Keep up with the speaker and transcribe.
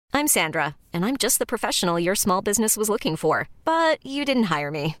I'm Sandra, and I'm just the professional your small business was looking for. But you didn't hire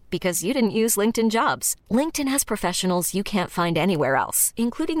me because you didn't use LinkedIn Jobs. LinkedIn has professionals you can't find anywhere else,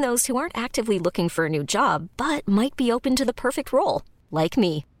 including those who aren't actively looking for a new job, but might be open to the perfect role, like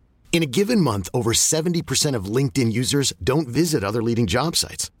me. In a given month, over 70% of LinkedIn users don't visit other leading job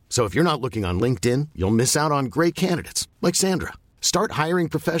sites. So if you're not looking on LinkedIn, you'll miss out on great candidates like Sandra. Start hiring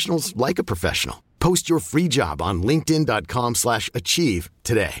professionals like a professional. Post your free job on linkedin.com/achieve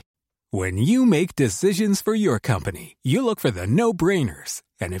today. When you make decisions for your company, you look for the no-brainers.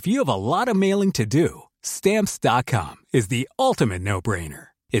 And if you have a lot of mailing to do, Stamps.com is the ultimate no-brainer.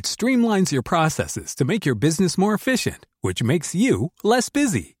 It streamlines your processes to make your business more efficient, which makes you less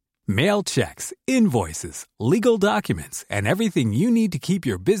busy. Mail checks, invoices, legal documents, and everything you need to keep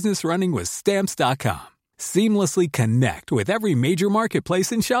your business running with Stamps.com. Seamlessly connect with every major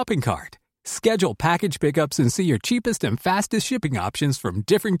marketplace and shopping cart. Schedule package pickups and see your cheapest and fastest shipping options from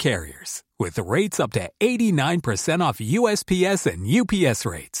different carriers, with rates up to 89% off USPS and UPS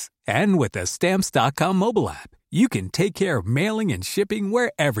rates. And with the Stamps.com mobile app, you can take care of mailing and shipping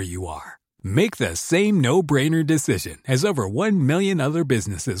wherever you are. Make the same no-brainer decision as over 1 million other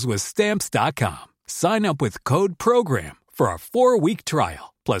businesses with Stamps.com. Sign up with code PROGRAM for a 4-week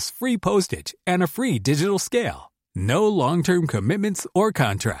trial, plus free postage and a free digital scale. No long-term commitments or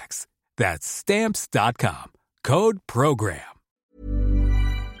contracts. That's Stamps.com. Code PROGRAM.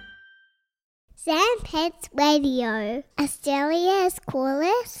 Sandpets Radio, Australia's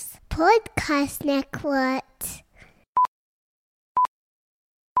coolest podcast network.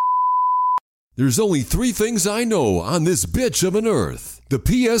 There's only 3 things I know on this bitch of an earth. The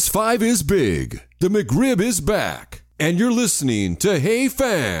PS5 is big, the McRib is back, and you're listening to Hey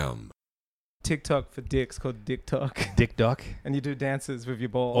Fam. TikTok for dicks called DickTok. Dick Doc. And you do dances with your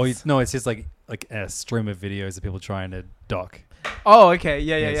balls. Or no, it's just like a stream of videos of people trying to dock. Oh, okay.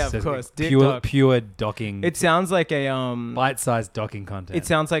 Yeah, of course. Pure docking. It sounds like a bite-sized docking content. It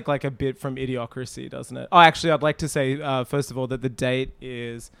sounds like a bit from Idiocracy, doesn't it? Oh, actually, I'd like to say first of all that the date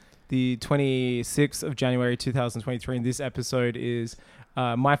is the 26th of January 2023, and this episode is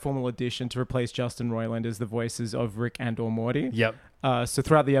my formal audition to replace Justin Roiland as the voices of Rick and/or Morty. Yep. So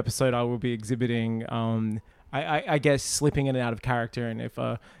throughout the episode, I will be exhibiting, I guess, slipping in and out of character, and if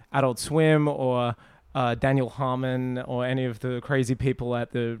Adult Swim or Daniel Harmon or any of the crazy people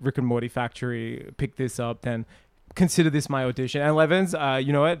at the Rick and Morty factory pick this up, then consider this my audition. And Levins,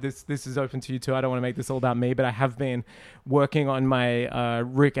 you know what? This is open to you too. I don't want to make this all about me, but I have been working on my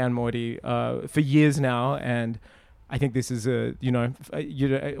Rick and Morty for years now, and I think this is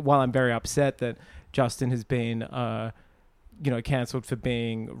while I'm very upset that Justin has been cancelled for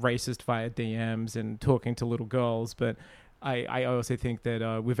being racist via DMs and talking to little girls, but I also think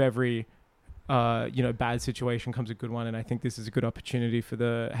that with every bad situation comes a good one, and I think this is a good opportunity for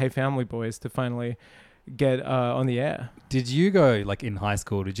the Hey Family boys to finally get on the air. Did you go, like in high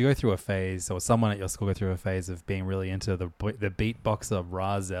school, did you go through a phase, or someone at your school go through a phase of being really into the beatboxer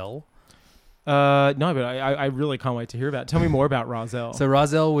Rahzel? No, but I really can't wait to hear about it. Tell me more about Rahzel. So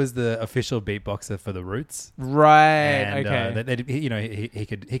Rahzel was the official beatboxer for the Roots. Right. And, okay. He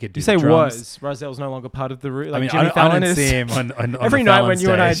could do. You say drums. Razzel's no longer part of the Roots. Like, Jimmy I Fallon didn't is. see him on every the night Fallon when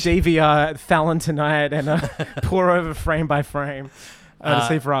you and I stage. DVR Fallon Tonight and pour over frame by frame. To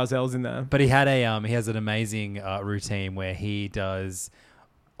see if Rahzel's in there. But he had he has an amazing routine where he does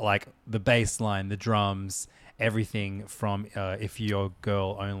like the bass line, the drums, everything from If Your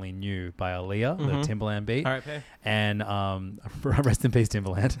Girl Only Knew by Aaliyah, the Timbaland beat. R.I.P. And rest in peace,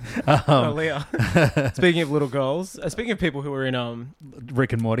 Timbaland. Aaliyah. Speaking of little girls, speaking of people who were in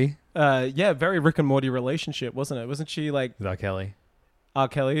Rick and Morty. Very Rick and Morty relationship, wasn't it? Wasn't she like R. Kelly? R.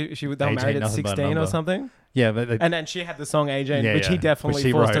 Kelly? They were married at 16 or something? Yeah, but and then she had the song AJ, which he definitely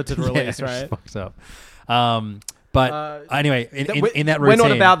forced her to release, right? Fucked up. But anyway, in that routine, we're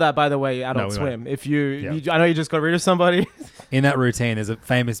not about that, by the way. Adult Swim. Won't. If you, I know you just got rid of somebody. In that routine, there's a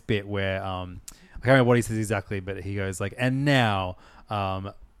famous bit where I can't remember what he says exactly, but he goes like, "And now,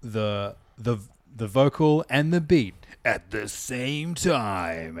 the vocal and the beat at the same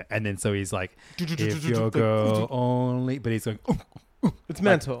time," and then so he's like, "If your girl only," but he's going. It's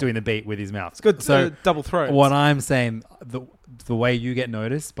mental. Doing the beat with his mouth. It's good. So double throat. What I'm saying, the way you get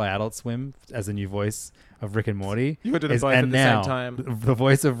noticed by Adult Swim as a new voice of Rick and Morty, you would do them is, both and at the now, same time. The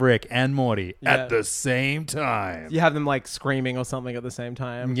voice of Rick and Morty at the same time. You have them like screaming or something at the same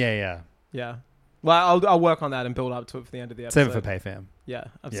time. Yeah. Well, I'll work on that and build up to it for the end of the episode. Save it for PayFam. Yeah,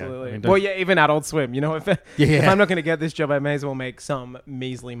 absolutely. Yeah, even Adult Swim. You know, if I'm not going to get this job, I may as well make some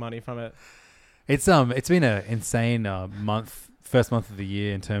measly money from it. It's been an insane month first month of the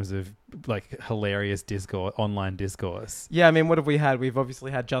year in terms of like hilarious discourse, online discourse. Yeah, I mean, what have we had? We've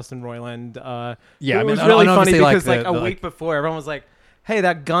obviously had Justin Roiland. Yeah, it I mean, was really and funny obviously, because like a the, week before, everyone was like, "Hey,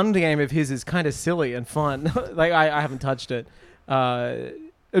 that gun game of his is kind of silly and fun." Like I haven't touched it.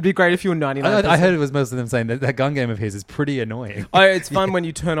 It'd be great if you were 99%. I heard it was most of them saying that gun game of his is pretty annoying. Oh, it's fun when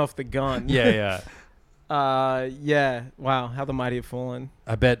you turn off the gun. Yeah. Yeah. Wow, how the mighty have fallen.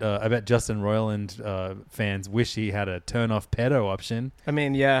 I bet Justin Roiland fans wish he had a turn off pedo option. I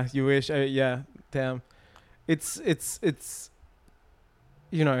mean, yeah, you wish. Yeah, damn. It's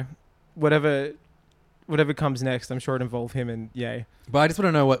you know, whatever comes next, I'm sure it involve him and Ye. But I just want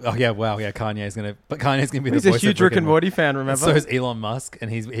to know what. Oh yeah, wow, yeah. Kanye's gonna be He's the a voice huge of Rick and Morty fan. Remember? So is Elon Musk, and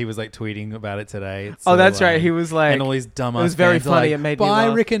he was like tweeting about it today. It's oh, so that's right. lame. He was like, and all these dumb. It was very fans are funny. like, It made me Bye,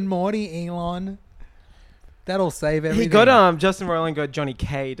 laugh. Rick and Morty, Elon. That'll save everything. He got Justin Roiland got Johnny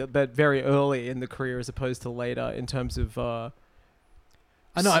Cade, but very early in the career as opposed to later in terms of.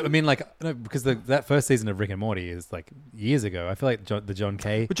 I know. I mean, like, no, because that first season of Rick and Morty is like years ago. I feel like the John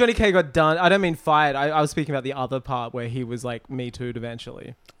K. But Johnny K got done. I don't mean fired. I was speaking about the other part where he was like Me Too'd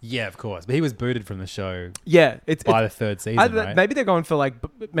eventually. Yeah, of course. But he was booted from the show. Yeah, by the third season. Right? Maybe they're going for like.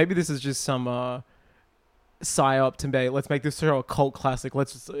 Maybe this is just some psyop to be. Let's make this show a cult classic. What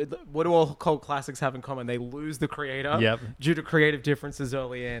do all cult classics have in common? They lose the creator due to creative differences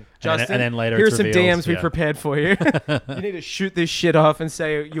early in. Justin, and then later here's it's some revealed, DMs we prepared for you. You need to shoot this shit off and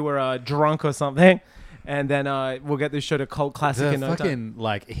say you were drunk or something, and then we'll get this show to cult classic in no time.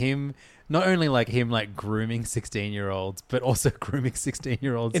 Like him. Not only like him like grooming 16-year-olds, but also grooming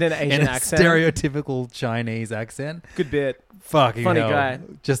 16-year-olds in an Asian accent, stereotypical Chinese accent. Good bit. Fucking funny hell. guy.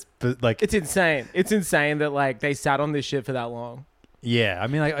 Just like it's insane. It's insane that like they sat on this shit for that long. Yeah, I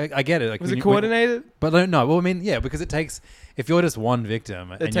mean, I get it. Like, was it coordinated? But no. Well, I mean, yeah, because it takes. If you're just one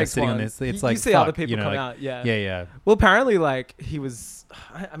victim and you're sitting on this, it's like you see other people come out. Yeah. Well, apparently, like he was.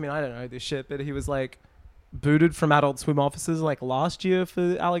 I mean, I don't know this shit, but he was like booted from Adult Swim offices like last year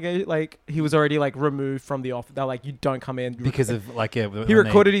for allegation. Like he was already like removed from the office. They're like, you don't come in because of like he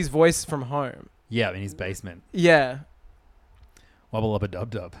recorded his voice from home. Yeah, in his basement. Yeah. Wobble up a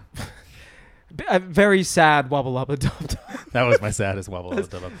dub dub. A very sad wobble up a dub dub. That was my saddest wobble up a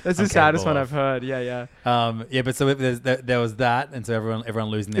dub dub. That's the saddest one I've heard. Yeah. Yeah, but so there was that, and so everyone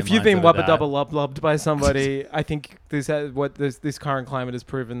losing their minds. If you've been wubba double lubbed by somebody, I think this current climate has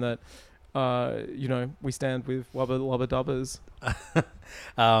proven that. We stand with wubba lubba dubbers.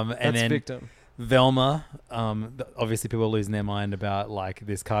 And then victim. Velma. Obviously, people are losing their mind about like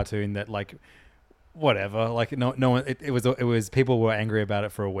this cartoon that like. Whatever, like no one. It was people were angry about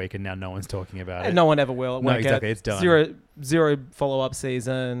it for a week, and now no one's talking about it. And no one ever will. No, exactly. It's done. Zero follow-up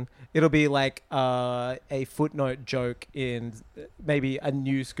season. It'll be like a footnote joke in maybe a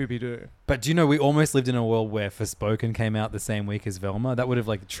new Scooby-Doo. But do you know we almost lived in a world where Forspoken came out the same week as Velma? That would have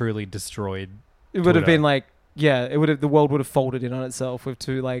like truly destroyed. It would have been like it would have the world would have folded in on itself with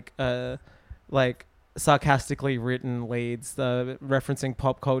two like sarcastically written leads referencing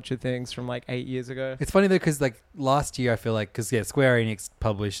pop culture things from like 8 years ago. It's funny though because like last year I feel like Square Enix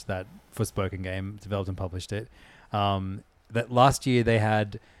published that Forspoken game, developed and published it. That last year they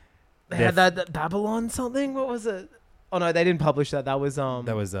had that Babylon something. What was it? Oh no, they didn't publish that. That was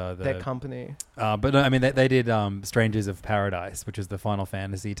their company. But no, I mean they did Strangers of Paradise, which is the Final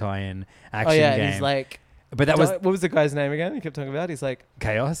Fantasy tie-in action game. Oh yeah, he's like. But that was what was the guy's name again? He kept talking about. He's like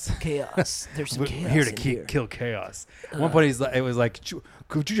Chaos. There's some chaos. Here to kill chaos. At one point, it was like,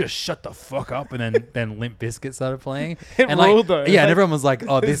 could you just shut the fuck up? And then Limp Bizkit started playing. It ruled though. Yeah, and everyone was like,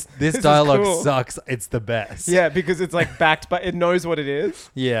 oh, this dialogue cool. Sucks. It's the best. Yeah, because it's like backed by it knows what it is.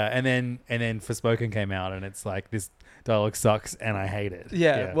 Yeah, and then Forspoken came out, and it's like this dialogue sucks, and I hate it.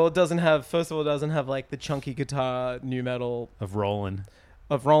 Yeah. Well, it doesn't have like the chunky guitar new metal of Roland.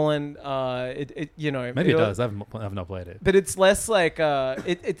 Maybe it does. I've not played it, but it's less like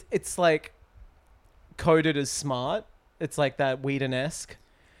it's like coded as smart. It's like that Whedon-esque,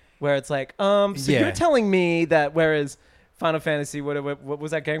 where it's like you're telling me that whereas Final Fantasy what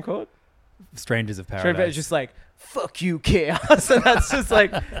was that game called? Strangers of Paradise. It's just like fuck you, chaos, and that's just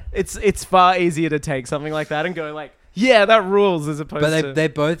like it's far easier to take something like that and go like yeah that rules as opposed to. But they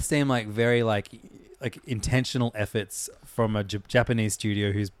both seem like very like intentional efforts from a Japanese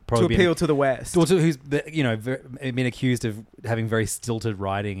studio who's probably to appeal to the West, who's been accused of having very stilted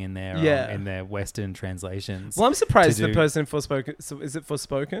writing in their Western translations. Well, I'm surprised the person Forspoken. So is it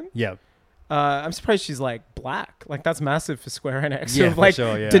Forspoken? Yeah. I'm surprised she's like black. Like that's massive for Square Enix. Yeah, who have, like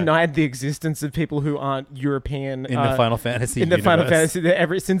sure, denied the existence of people who aren't European in the Final Fantasy. Final Fantasy,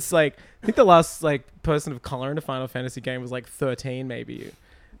 ever since like I think the last like person of color in a Final Fantasy game was like 13 maybe.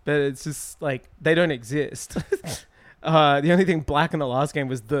 But it's just like they don't exist. The only thing black in the last game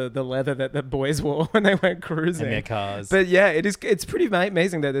was the leather that the boys wore when they went cruising. In their cars. But yeah, it's pretty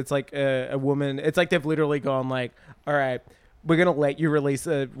amazing that it's like a woman. It's like they've literally gone like, all right, we're going to let you release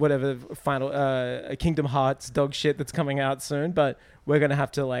whatever final Kingdom Hearts dog shit that's coming out soon, but we're going to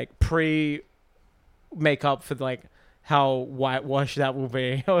have to like make up for like how whitewashed that will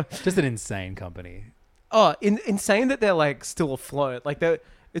be. Just an insane company. Oh, insane that they're like still afloat. Like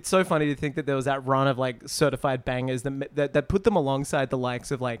it's so funny to think that there was that run of like certified bangers that put them alongside the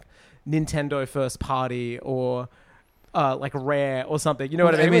likes of like Nintendo first party or like Rare or something. You know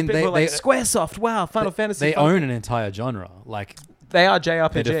what I mean? People like Squaresoft. Wow, Final Fantasy. They own an entire genre. Like they are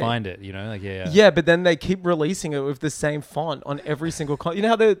JRPG. They defined it. You know, like yeah. But then they keep releasing it with the same font on every single you know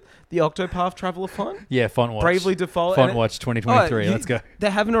how the Octopath Traveler font? Yeah, Font Watch. Bravely Default. Font Watch 2023. Let's go. They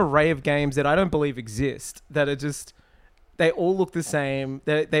have an array of games that I don't believe exist that are just. They all look the same.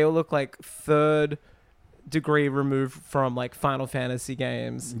 They all look like third degree removed from like Final Fantasy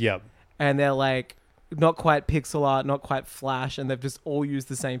games. Yep. And they're like not quite pixel art, not quite Flash, and they've just all used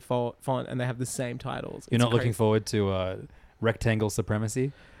the same font and they have the same titles. You're not looking forward to Rectangle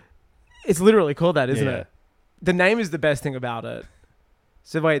Supremacy? It's literally called that, isn't it? The name is the best thing about it.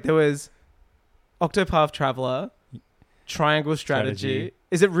 So wait, there was Octopath Traveler, Triangle Strategy.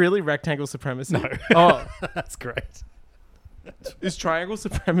 Is it really Rectangle Supremacy? No. Oh. That's great. Is Triangle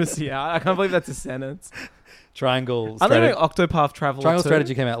Supremacy out? I can't believe that's a sentence. Triangle I don't know Octopath Traveler Triangle 2?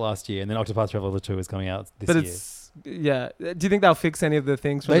 Strategy came out last year, and then Octopath Traveler 2 is coming out this year. Yeah. Do you think they'll fix any of the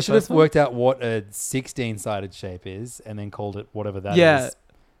things from They the should have first one? worked out what a 16-sided shape is, and then called it whatever that is.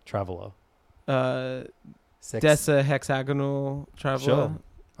 Traveler. Dessa Hexagonal Traveler. Sure.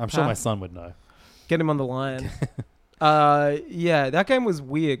 I'm sure my son would know. Get him on the line. Yeah, that game was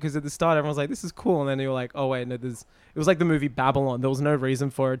weird because at the start everyone was like, "This is cool," and then you were like, "Oh wait, no." It was like the movie Babylon. There was no reason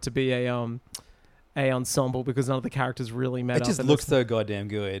for it to be a ensemble because none of the characters really met. It just looked so goddamn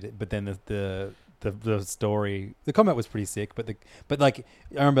good. But then the story, the combat was pretty sick. But like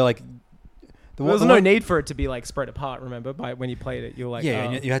I remember like there was no need for it to be like spread apart. Remember, by when you played it, you were like,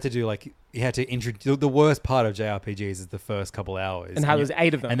 and you had to do like you had to introduce. The worst part of JRPGs is the first couple hours, and how there's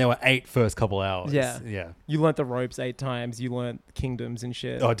 8 of them, and there were 8 first couple hours. Yeah. You learnt the ropes 8 times. You learnt kingdoms and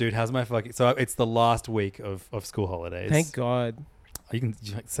shit. Oh, dude, how's my fucking? So it's the last week of school holidays. Thank God. You can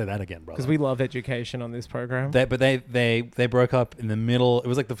say that again, brother. Because we love education on this program. But they broke up in the middle. It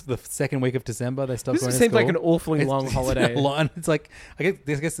was like the second week of December. They stopped. This seems like an awfully long holiday. It's like I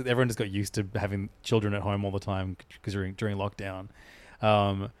guess everyone just got used to having children at home all the time because during lockdown,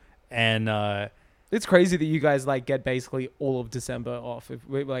 and it's crazy that you guys like get basically all of December off if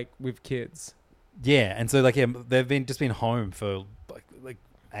we like with kids. Yeah, and so like they've been home for like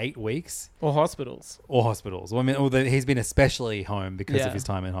 8 weeks. Or hospitals. Well, I mean, he's been especially home because of his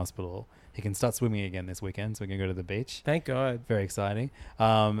time in hospital. He can start swimming again this weekend, so we can go to the beach. Thank God. Very exciting.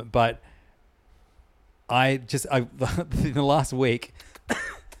 But in the last week,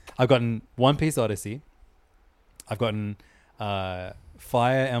 I've gotten One Piece Odyssey. I've gotten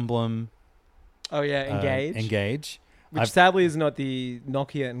Fire Emblem. Oh yeah, Engage. Which sadly is not the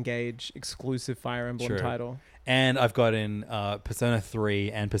Nokia Engage exclusive Fire Emblem title. And I've gotten Persona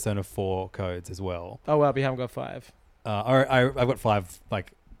 3 and Persona 4 codes as well. Oh, well, we haven't got 5. I've got 5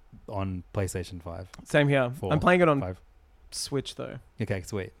 like on PlayStation 5. Same here. 4, I'm playing it on 5. Switch, though. Okay,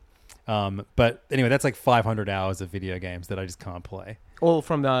 sweet. But anyway, that's like 500 hours of video games that I just can't play. All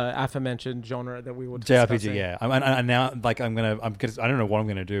from the aforementioned genre that we were discussing. JRPG, yeah. I now like I don't know what I'm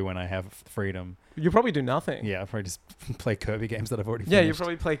gonna do when I have freedom. You'll probably do nothing. Yeah, I'll probably just play Kirby games that I've already finished. Yeah, you'll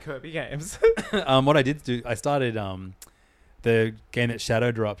probably play Kirby games. What I did do, I started the game that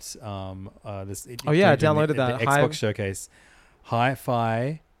Shadow dropped. I downloaded that. The Xbox Showcase.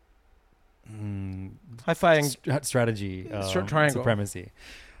 Hi-Fi strategy. Triangle. Supremacy.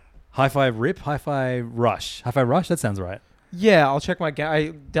 Hi-Fi Rip. Hi-Fi Rush. Hi-Fi Rush. That sounds right. Yeah, I'll check my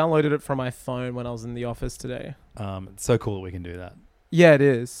I downloaded it from my phone when I was in the office today. It's so cool that we can do that. Yeah, it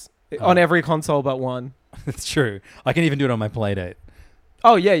is. On every console but one. It's true. I can even do it on my Playdate.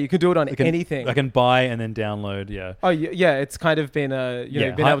 Oh, yeah, you can do it on anything. I can buy and then download, yeah. Oh, yeah, it's kind of been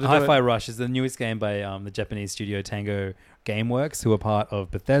been able to do Hi-Fi Rush is the newest game by the Japanese studio Tango Gameworks, who are part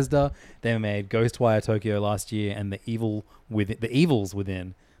of Bethesda. They made Ghostwire Tokyo last year and The Evils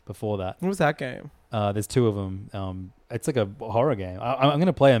Within before that. What was that game? There's 2 of them. It's like a horror game. I'm going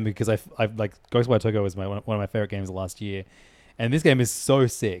to play them because I've like Ghostwire Tokyo was one of my favorite games of last year, and this game is so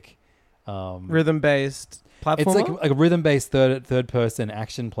sick. Rhythm-based platformer. It's like a rhythm-based third-person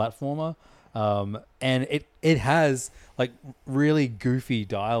action platformer, and it has like really goofy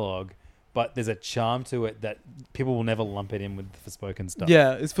dialogue, but there's a charm to it that people will never lump it in with Forspoken stuff.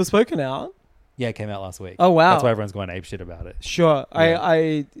 Yeah, is Forspoken out? Yeah, it came out last week. Oh, wow. That's why everyone's going ape shit about it. Sure. Yeah.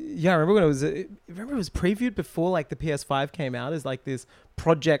 I remember when it was previewed before like the PS5 came out as like this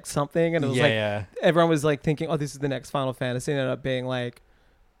project something, and it was everyone was like thinking, oh, this is the next Final Fantasy, and it ended up being like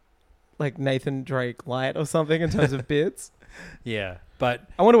Nathan Drake Light or something in terms of bits. Yeah, but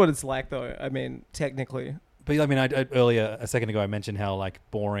I wonder what it's like though. I mean, technically. But I mean, earlier, a second ago, I mentioned how like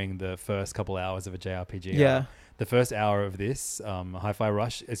boring the first couple hours of a JRPG are. The first hour of this Hi-Fi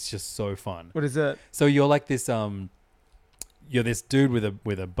Rush, it's just so fun. What is it? So you're like this you're this dude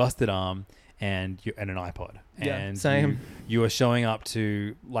with a busted arm and an iPod. Yeah, and same. You are showing up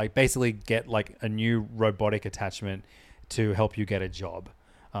to like basically get like a new robotic attachment to help you get a job.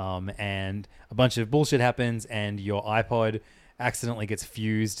 And a bunch of bullshit happens and your iPod accidentally gets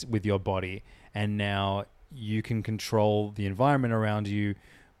fused with your body, and now you can control the environment around you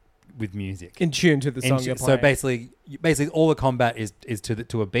with music in tune to the song you're playing. So basically all the combat is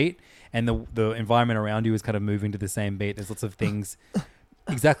to a beat, and the environment around you is kind of moving to the same beat. There's lots of things.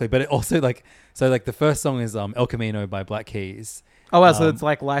 Exactly. But it also like the first song is El Camino by Black Keys. Oh wow, so it's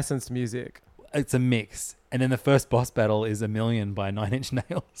like licensed music. It's a mix. And then the first boss battle is A Million by Nine Inch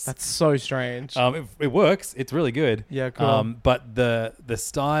Nails. That's so strange. It works. It's really good. Yeah, cool. But the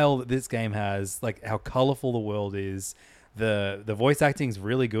style that this game has, like how colorful the world is, the voice acting is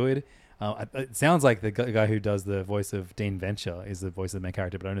really good. It sounds like the guy who does the voice of Dean Venture is the voice of the main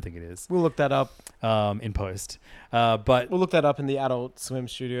character, but I don't think it is. We'll look that up in post. But we'll look that up in the Adult Swim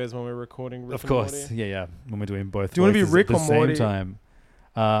studios when we're recording Rick of and course, Morty. yeah, when we're doing both. Do you want to be Rick at the or Morty? Same time.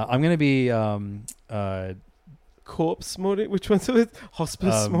 I'm gonna be Corpse Morty. Which one's it?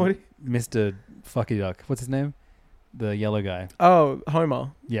 Hospice Morty. Mr. Fucky Duck. What's his name? The yellow guy. Oh,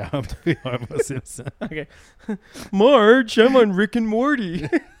 Homer. Yeah, I'm doing Homer Simpson. Okay. Marge, I'm on Rick and Morty.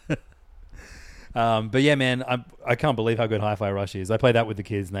 But yeah, man, I can't believe how good Hi-Fi Rush is. I played that with the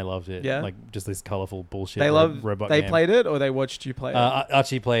kids and they loved it. Yeah, like just this colorful bullshit. Robot. They game. played it, or they watched you play it.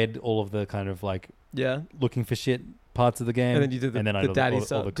 Archie played all of the kind of like looking for shit parts of the game, and then you did the daddy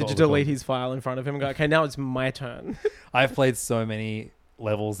stuff. Did you delete his file in front of him and go, okay, now it's my turn? I've played so many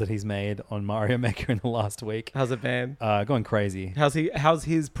levels that he's made on Mario Maker in the last week. How's it been? Going crazy. How's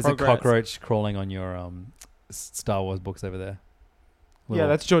his progress? There's a cockroach crawling on your Star Wars books over there. Yeah,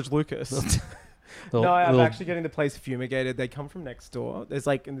 that's George Lucas. I'm actually getting the place fumigated. They come from next door. There's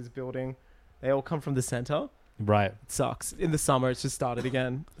like in this building, they all come from the center. Right. It sucks. In the summer, it's just started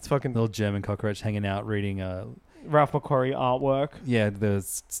again. It's fucking little German cockroach hanging out reading Ralph McQuarrie artwork. Yeah,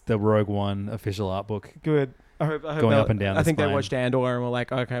 the Rogue One official art book. Good. I hope going up and down. I think they watched Andor and were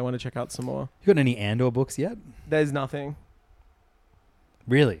like, okay, I want to check out some more. You got any Andor books yet? There's nothing.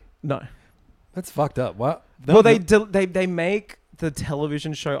 Really? No. That's fucked up. What? Well, they make the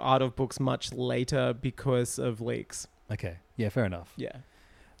television show Art of Books much later because of leaks. Okay. Yeah, fair enough. Yeah.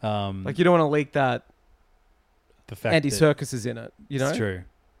 Like you don't want to leak that the fact Andy Serkis is in it, you know? It's true.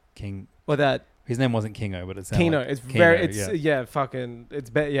 King. Or that his name wasn't Kingo, but it's Kino. Like it's Kino, very it's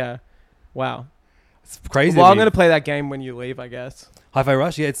yeah. Wow. It's crazy. Well, I'm going to play that game when you leave, I guess. Hi-Fi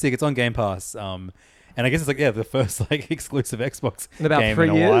Rush, yeah, it's sick. It's on Game Pass. And I guess it's like the first like exclusive Xbox in about game 3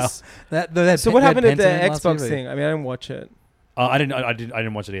 in a years. While. So what happened at the Xbox thing? I mean, I didn't watch it. I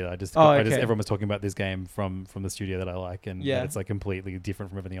didn't watch it either. I just everyone was talking about this game from the studio that I like, and that it's like completely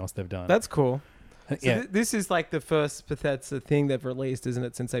different from everything else they've done. That's cool. So this is like the first Bethesda thing they've released, isn't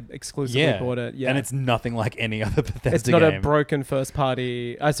it? Since they exclusively bought it. Yeah, and it's nothing like any other Bethesda. It's not a broken first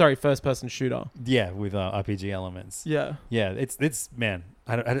person shooter. Yeah, with RPG elements. Yeah, yeah. It's man,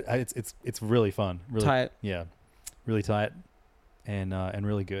 it's really fun. Really tight. Yeah, really tight, and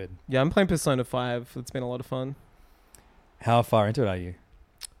really good. Yeah, I'm playing Persona 5. It's been a lot of fun. How far into it are you?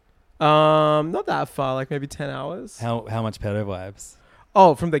 Not that far. Like maybe 10 hours. How much pedo vibes?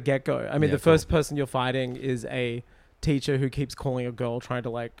 Oh, from the get-go. I mean, the first person you're fighting is a teacher who keeps calling a girl trying to,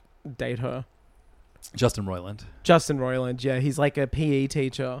 like, date her. Justin Roiland, yeah. He's, like, a PE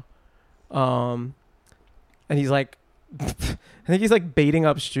teacher. And he's, like... I think he's, like, beating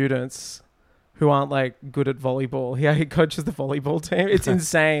up students who aren't, like, good at volleyball. He coaches the volleyball team. It's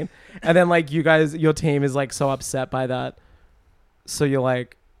insane. And then, like, your team is, like, so upset by that. So you're,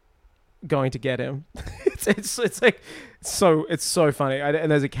 like... going to get him. it's like so funny.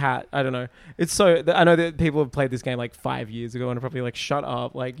 And there's a cat. I don't know. I know that people have played this game like 5 years ago and are probably like, shut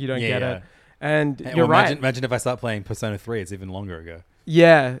up, like you don't get it. And you're right. Imagine if I start playing Persona 3, it's even longer ago.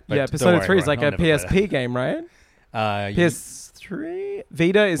 Yeah, Persona 3 is like a PSP game, right? PS3,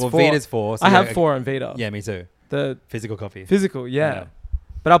 Vita is 4. Vita's 4. So I have 4 on Vita. Yeah, me too. The physical copy. Yeah.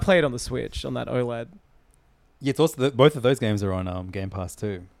 But I'll play it on the Switch on that OLED. Yeah, it's also both of those games are on Game Pass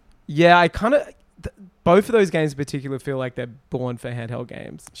too. Yeah, I kind of... both of those games in particular feel like they're born for handheld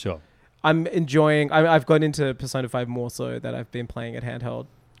games. Sure. I'm enjoying. I've got into Persona 5 more so that I've been playing it handheld.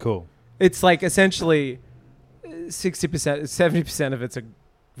 Cool. It's like essentially 60%, 70% of it's a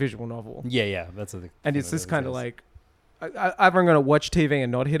visual novel. Yeah. That's the. And it's just kind of like, either I'm going to watch TV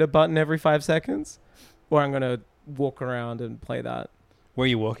and not hit a button every 5 seconds, or I'm going to walk around and play that. Where are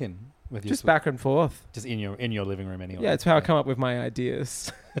you walking with your Just back and forth. Just in your living room anyway. Yeah, it's how I come up with my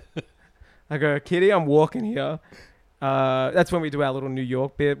ideas. I go, Kitty, I'm walking here. That's when we do our little New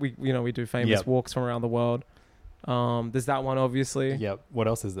York bit. We do famous walks from around the world. There's that one, obviously. Yep. What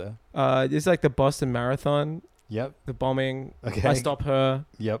else is there? There's like the Boston Marathon. Yep. The bombing. Okay. I stop her.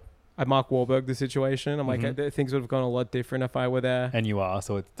 Yep. I Mark Wahlberg the situation. I'm like, things would have gone a lot different if I were there. And you are,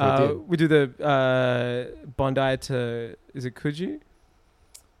 so it did. We do the Bondi to, is it Coogee?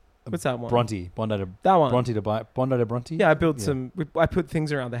 What's that one? Bronte. Bondi to Bondi to Bronte? Yeah, I built I put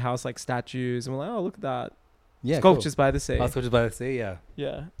things around the house like statues, and we're like, oh, look at that. Yeah, Sculptures by the Sea. Oh, Sculptures by the Sea, yeah.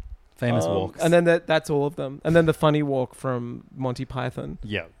 Yeah. Famous walks. And then that's all of them. And then the funny walk from Monty Python.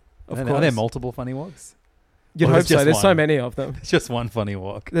 Yeah. Of course. Are there multiple funny walks? You'd hope so. There's so many of them. It's just one funny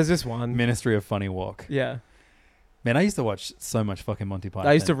walk. There's just one. Ministry of Funny Walk. Yeah. Man, I used to watch so much fucking Monty Python.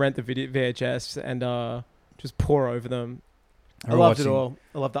 I used to rent the VHS and just pour over them. I loved it all.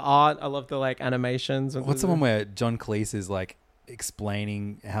 I love the art. I love the like animations. And what's the one where John Cleese is like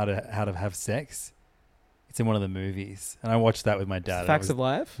explaining how to have sex? It's in one of the movies, and I watched that with my dad. Facts of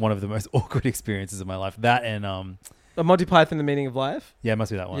Life. One of the most awkward experiences of my life. That and Monty Python: The Meaning of Life. Yeah, it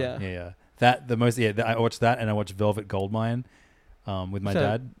must be that one. Yeah. I watched that, and I watched Velvet Goldmine with my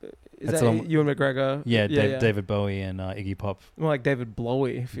dad. Is that Ewan McGregor? Yeah, David Bowie and Iggy Pop. More like David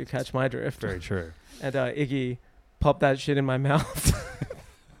Blowie, if you catch my drift. Very true. And Iggy popped that shit in my mouth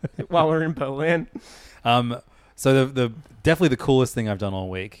while we're in Berlin. So the definitely the coolest thing I've done all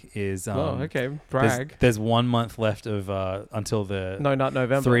week is brag. There's 1 month left of until the not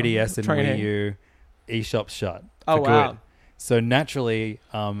November 3DS and Wii U eShop shut. Oh wow! Good. So naturally,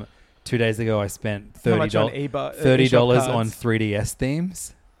 2 days ago I spent $30 on 3DS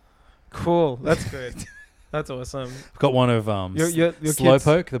themes. Cool, that's good. That's awesome. I've got one of your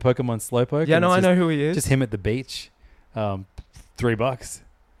Slowpoke, the Pokemon Slowpoke. Yeah, no, I know who he is. Just him at the beach. $3.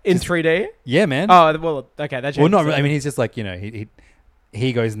 In 3D? Yeah, man. Oh, well, okay. That's well, not really. I mean, he's just like,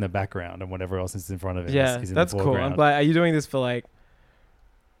 he goes in the background and whatever else is in front of him. Yeah, is in that's the cool. I'm glad. Are you doing this for like,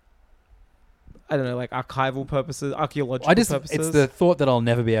 I don't know, like archival purposes, archaeological purposes? It's the thought that I'll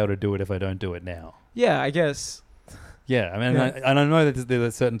never be able to do it if I don't do it now. Yeah, I guess. Yeah, I mean, I know that there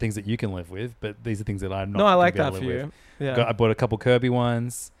are certain things that you can live with, but these are things that I'm not. No, I like that for you. Yeah. I bought a couple Kirby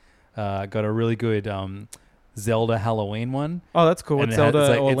ones. Got a really good Zelda Halloween one. Oh, that's cool. With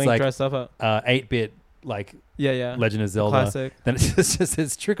Zelda or Link dressed up. 8-bit like Legend of Zelda. Classic. Then it just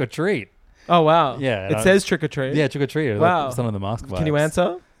says trick or treat. Oh wow. Yeah. It says trick or treat. Yeah, trick or treat. Wow. Like some of the mask vibes. Can you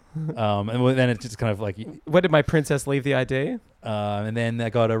answer? And then it's just kind of like. Where did my princess leave the ID? And then I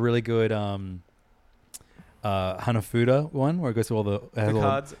got a really good Hanafuda one where it goes to all the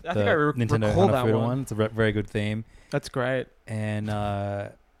cards. I think I Nintendo recall Hanafuda that one. It's a very good theme. That's great. And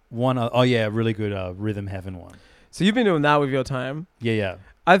really good Rhythm Heaven one. So you've been doing that with your time. Yeah.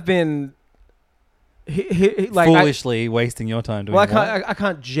 I've been like foolishly wasting your time doing. Well, I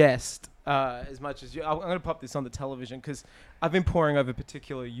can't jest as much as you. I'm going to pop this on the television because I've been poring over a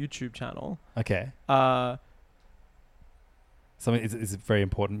particular YouTube channel. Okay. Is it very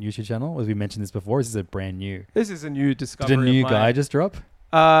important YouTube channel? As we mentioned this before, is this brand new? This is a new discovery. Did a new guy just drop?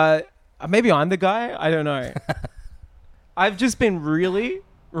 Maybe I'm the guy. I don't know. I've just been really,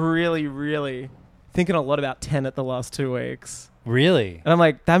 really, really thinking a lot about Tenet the last 2 weeks. Really? And I'm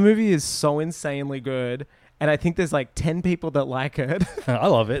like, that movie is so insanely good. And I think there's like 10 people that like it. I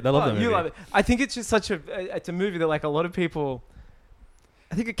love it. I love that movie. You love it. I think it's just it's a movie that like a lot of people,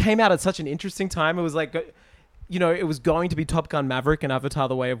 I think it came out at such an interesting time. It was like, it was going to be Top Gun Maverick and Avatar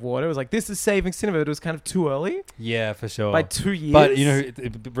The Way of Water. It was like, this is saving cinema. It was kind of too early. Yeah, for sure. By 2 years. But,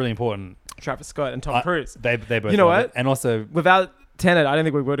 it's really important. Travis Scott and Tom Cruise. They both. You know what? It. And also, without Tenet, I don't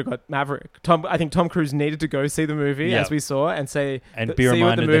think we would have got Maverick. I think Tom Cruise needed to go see the movie as we saw and say, be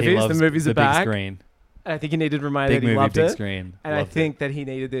reminded that he loves the movies the are back. Big screen. And I think he needed reminded that he loved big it. Screen. And I think that he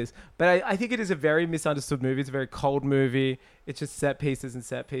needed this. But I think it is a very misunderstood movie. It's a very cold movie. It's just set pieces and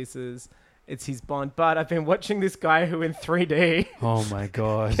set pieces. It's his Bond. But I've been watching this guy who in 3D. Oh my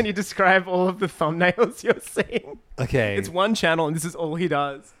God. Can you describe all of the thumbnails you're seeing? Okay. It's one channel and this is all he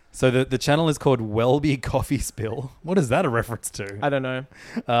does. So the channel is called Welby Coffee Spill. What is that a reference to? I don't know.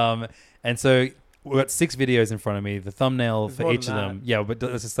 And so we've got 6 videos in front of me. The thumbnail for each of them. Yeah, but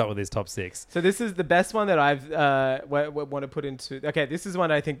let's just start with these top 6. So this is the best one that I've want to put into. Okay, this is one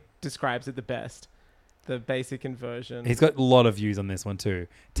I think describes it the best. the basic inversion. He's got a lot of views on this one too.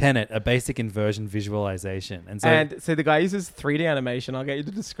 Tenet, a basic inversion visualization. And so the guy uses 3D animation. I'll get you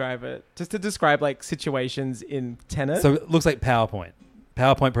to describe it. Just to describe like situations in Tenet. So it looks like PowerPoint.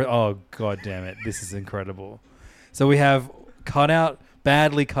 Oh, god damn it. This is incredible. So we have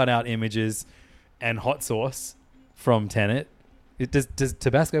badly cut out images and hot sauce from Tenet. Does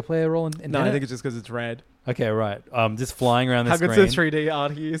Tabasco play a role in No, Tenet? I think it's just because it's red. Okay, right. Just flying around the How screen. good's the 3D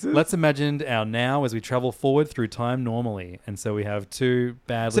art he uses? Let's imagine our now as we travel forward through time normally. And so we have two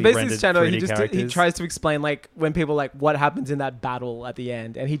badly So basically, rendered this channel, 3D characters. he tries to explain like when people like what happens in that battle at the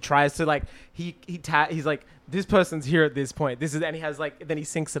end, and he tries to like he's like this person's here at this point. This is, and he has like then he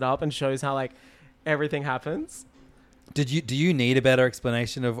syncs it up and shows how like everything happens. Do you need a better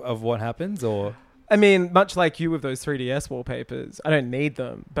explanation of what happens, or? I mean, much like you with those 3DS wallpapers, I don't need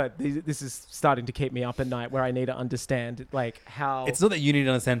them, but this is starting to keep me up at night where I need to understand like how. It's not that you need to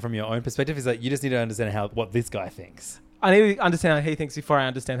understand from your own perspective. It's that you just need to understand what this guy thinks. I need to understand how he thinks before I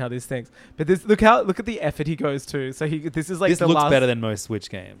understand how this thinks. But look at the effort he goes to. So this is like this looks better than most Switch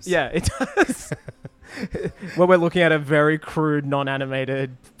games. Yeah, it does. Well, we're looking at a very crude,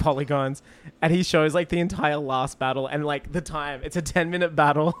 non-animated polygons, and he shows like the entire last battle and like the time. It's a 10-minute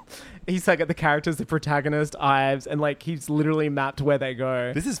battle. He's like at the characters, the protagonist, Ives, and like he's literally mapped where they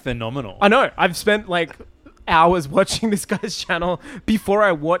go. This is phenomenal. I know. I've spent like hours watching this guy's channel before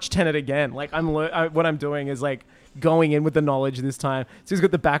I watch Tenet again. Like what I'm doing is like going in with the knowledge this time. So he's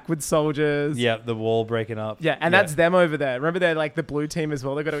got the backward soldiers. Yeah, the wall breaking up. Yeah, and that's them over there. Remember, they're like the blue team as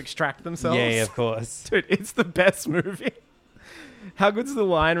well. They've got to extract themselves. Yeah, of course. Dude, it's the best movie. How good's the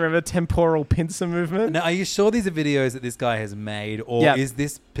line? Remember temporal pincer movement? Now, are you sure these are videos that this guy has made, or is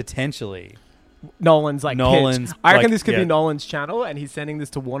this potentially Nolan's pitch? I reckon this could be yeah. Nolan's channel, and he's sending this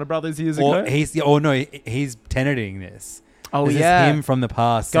to Warner Brothers years Or ago. he's teneting this. Oh, this yeah. is him from the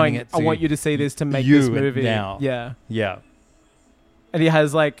past Going, sending it I to want you to see this to make you this movie. now. Yeah. Yeah. And he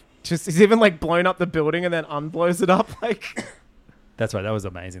has like he's even like blown up the building and then unblows it up. Like That's right. That was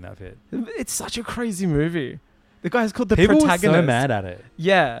amazing, that bit. it's such a crazy movie. The guy's called the People protagonist. were so mad at it.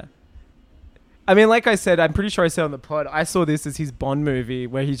 Yeah. I mean, like I said, I'm pretty sure I said on the pod, I saw this as his Bond movie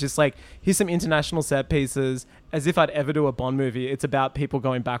where he's just like, here's some international set pieces. As if I'd ever do a Bond movie. It's about people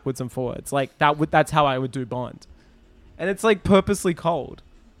going backwards and forwards. Like that's how I would do Bond. And it's like purposely cold,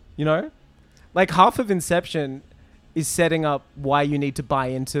 you know? Like half of Inception is setting up why you need to buy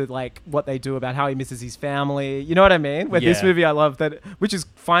into like what they do about how he misses his family. You know what I mean? Where this movie, I love that, which is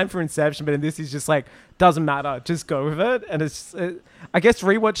fine for Inception, but in this, he's just like, doesn't matter, just go with it. And it's, I guess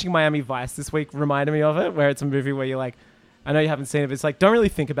rewatching Miami Vice this week reminded me of it, where it's a movie where you're like, I know you haven't seen it, but it's like, don't really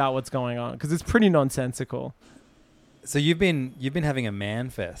think about what's going on because it's pretty nonsensical. So you've been having a man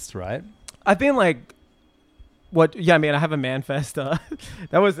fest, right? I've been like, what? Yeah, I mean, I have a man fest.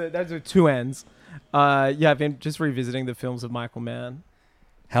 Those are two ends. I've been just revisiting the films of Michael Mann.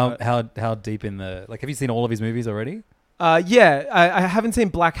 How deep in the have you seen all of his movies already? Yeah, I haven't seen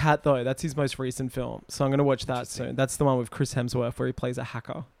Black Hat though. That's his most recent film, so I'm gonna watch that soon. That's the one with Chris Hemsworth where he plays a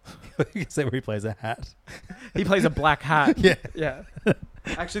hacker. You say where he plays a hat. He plays a black hat. Yeah.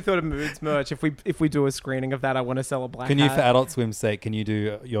 I actually thought of Moods merch. If we do a screening of that, I want to sell a black hat. Can you, for Adult Swim's sake, can you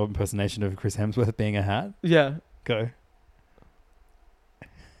do your impersonation of Chris Hemsworth being a hat? Yeah. Go.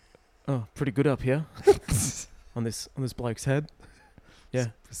 Oh, pretty good up here on this bloke's head. Yeah,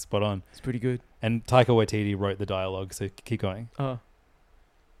 spot on. It's pretty good. And Taika Waititi wrote the dialogue, so keep going. Oh,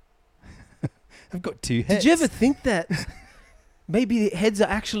 I've got two heads. Did you ever think that maybe heads are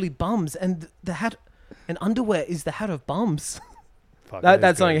actually bums, and the hat and underwear is the hat of bums? Fuck,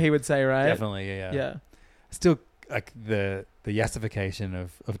 That's something he would say, right? Definitely, yeah. Yeah. Still, like the yassification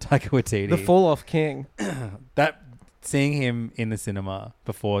of Taika Waititi. The fall off king. That seeing him in the cinema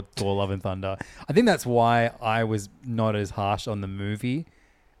before Thor: Love and Thunder, I think that's why I was not as harsh on the movie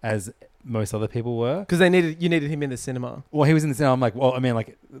as most other people were. Because you needed him in the cinema. Well, he was in the cinema. I'm like, well, I mean,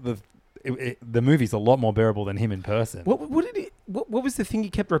 like the movie's a lot more bearable than him in person. What was the thing he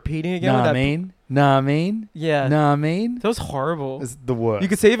kept repeating again? Nah, I mean. Yeah. Nah, I mean. That was horrible. It's the worst. You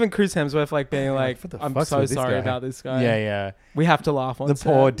could see even Chris Hemsworth like being like, what the I'm fuck's so with this sorry guy? about this guy. Yeah. We have to laugh on the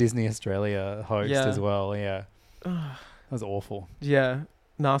set. poor Disney Australia host Yeah. as well. Yeah. That was awful. Yeah.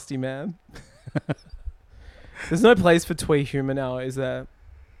 Nasty man. There's no place for twee humor now, is there?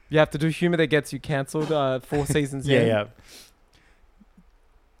 You have to do humor that gets you cancelled 4 seasons in. Yeah.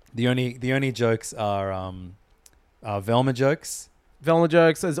 The only jokes are Velma jokes. Velma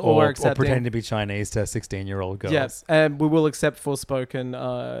jokes is all we're Or accepting. pretending to be Chinese to 16-year-old girls. Yes, and we will accept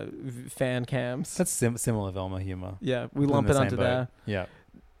Forspoken fan cams. That's similar Velma humor. Yeah, we In lump the it same under boat. there. Yeah.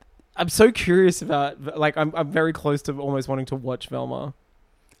 I'm so curious about, like, I'm very close to almost wanting to watch Velma.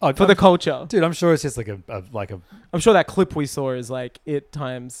 for the culture. Dude, I'm sure it's just like a I'm sure that clip we saw is like it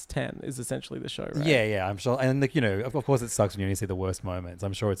times 10 is essentially the show, right? Yeah, I'm sure. And like, of course it sucks when you only see the worst moments.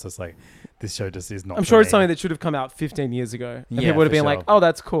 I'm sure it's just like, this show just is not I'm for sure it's me. something that should have come out 15 years ago. And Yeah, people would have for been like, sure. oh,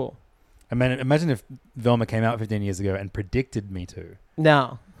 that's cool. Imagine if Velma came out 15 years ago and predicted Me Too.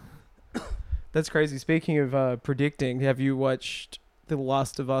 Now, that's crazy. Speaking of predicting, have you watched The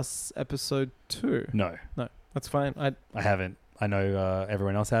Last of Us episode 2? No, That's fine. I haven't. I know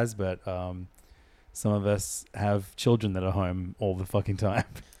everyone else has, but some of us have children that are home all the fucking time.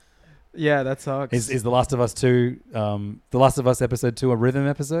 Yeah, that sucks. Is The Last of Us 2, The Last of Us episode 2 a rhythm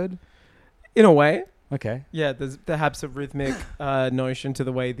episode? In a way. Okay. Yeah, there's perhaps a rhythmic notion to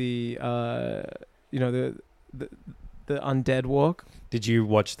the way the undead walk. Did you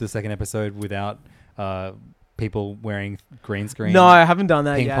watch the second episode without people wearing green screen? No, I haven't done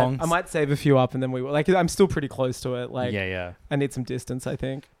that ping yet. pongs? I might save a few up and then we will. Like, I'm still pretty close to it. Like, Yeah. I need some distance, I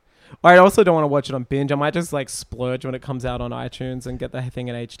think. I also don't want to watch it on binge. I might just like splurge when it comes out on iTunes and get the thing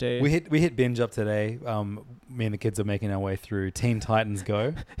in HD. We hit binge up today. Me and the kids are making our way through Teen Titans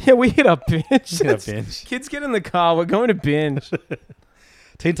Go. Yeah, we hit up binge. Hit up binge. Kids get in the car. We're going to binge.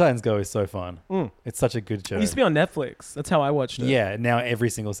 Teen Titans Go is so fun. It's such a good show. It used to be on Netflix. That's how I watched it. Yeah, now every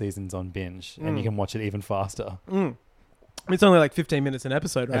single season's on binge, and you can watch it even faster. It's only like 15 minutes an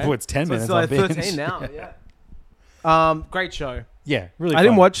episode, right? Oh, it's 10 minutes It's on like binge. 13 now, yeah. Great show. Yeah, really. I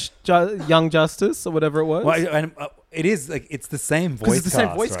didn't fun. watch Young Justice or whatever it was. Well, it is like it's the same voice. Because it's the same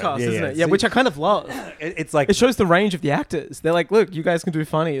voice right? cast, isn't it? See, Yeah, which I kind of love. it's like, It shows the range of the actors. They're like, look, you guys can do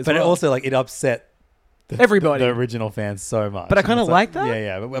funny as but well. it also like it upset Everybody. the original fans so much. But I kinda And it's like that.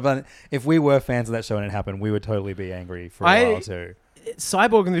 Yeah. But if we were fans of that show and it happened, we would totally be angry for a while too.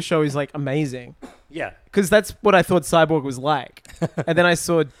 Cyborg in the show is like amazing. Yeah. Because that's what I thought Cyborg was like. And then I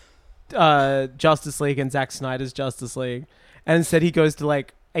saw Justice League and Zack Snyder's Justice League. And instead he goes to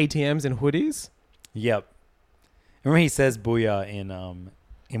like ATMs and hoodies. Yep. Remember he says "booyah" in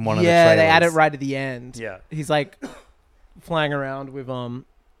one of the trailers. Yeah, they add it right at the end. Yeah. He's like flying around with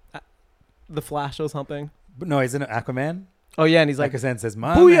the Flash or something. But no, isn't it Aquaman? Oh yeah, and he's like, Aquaman says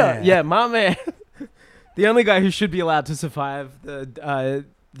 "my booyah! man." Yeah, my man. The only guy who should be allowed to survive the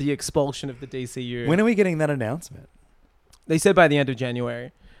expulsion of the DCU. When are we getting that announcement? They said by the end of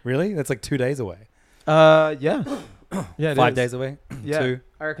January. Really? That's like 2 days away. Yeah. Yeah, it 5 is. days away. Yeah, 2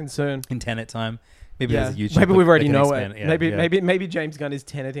 I reckon soon. in Tenet time. Maybe Yeah, there's a YouTube. maybe that we've already can know expand it. Yeah, Maybe James Gunn is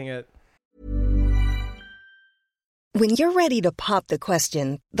tenanting it. When you're ready to pop the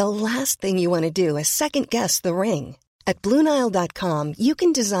question, the last thing you want to do is second-guess the ring. At BlueNile.com, you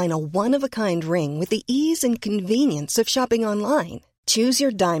can design a one-of-a-kind ring with the ease and convenience of shopping online. Choose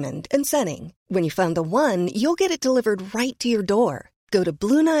your diamond and setting. When you find the one, you'll get it delivered right to your door. Go to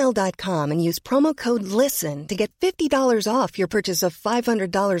BlueNile.com and use promo code LISTEN to get $50 off your purchase of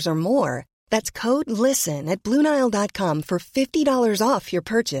 $500 or more. That's code LISTEN at BlueNile.com for $50 off your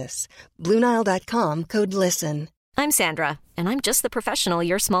purchase. BlueNile.com, code LISTEN. I'm Sandra, and I'm just the professional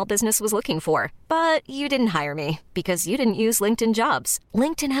your small business was looking for. But you didn't hire me because you didn't use LinkedIn Jobs.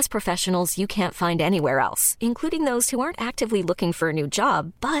 LinkedIn has professionals you can't find anywhere else, including those who aren't actively looking for a new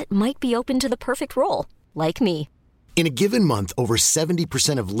job, but might be open to the perfect role, like me. In a given month, over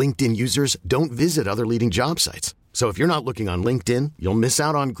 70% of LinkedIn users don't visit other leading job sites. So if you're not looking on LinkedIn, you'll miss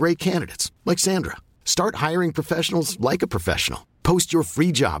out on great candidates like Sandra. Start hiring professionals like a professional. Post your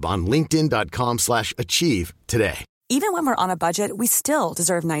free job on linkedin.com/achieve today. Even when we're on a budget, we still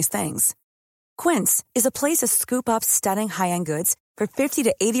deserve nice things. Quince is a place to scoop up stunning high-end goods for 50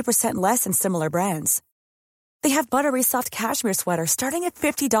 to 80% less than similar brands. They have buttery soft cashmere sweaters starting at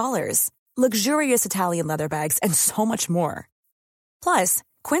 $50, luxurious Italian leather bags, and so much more. Plus,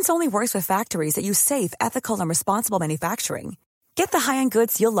 Quince only works with factories that use safe, ethical, and responsible manufacturing. Get the high-end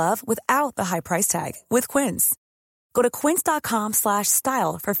goods you'll love without the high price tag with Quince. Go to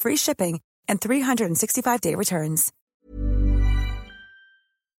quince.com/style for free shipping and 365-day returns.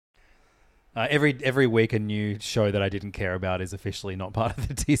 Every week, a new show that I didn't care about is officially not part of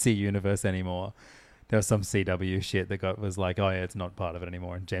the DC universe anymore. There was some CW shit that was like, oh yeah, it's not part of it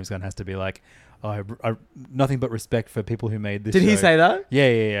anymore. And James Gunn has to be like, oh, I nothing but respect for people who made this. Did he say that?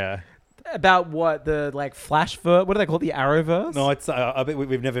 Yeah. About what? The like Flashverse? What do they call it? The Arrowverse? No, it's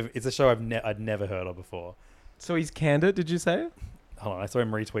we've never. It's a show I'd never heard of before. So he's canned it, did you say? Hold on, I saw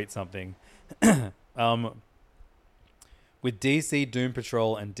him retweet something. With DC Doom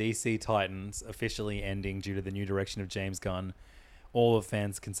Patrol and DC Titans officially ending due to the new direction of James Gunn, all of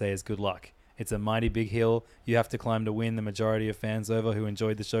fans can say is good luck. It's a mighty big hill you have to climb to win the majority of fans over who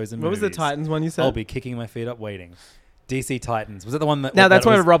enjoyed the shows and What movies. was the Titans one you said? I'll be kicking my feet up waiting. DC Titans. Was that the one that... Now that's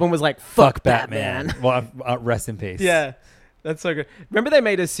that when was, Robin was like, fuck Batman. Well, rest in peace. Yeah. That's so good. Remember they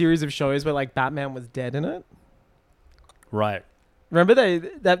made a series of shows where like Batman was dead in it? Right. Remember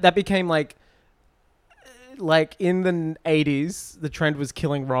that became like in the 80s the trend was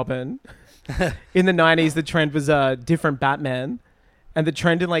killing Robin. In the 90s the trend was different Batman. And the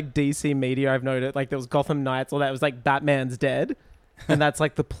trend in like DC media, I've noted, like there was Gotham Knights, all that, it was like Batman's dead. And that's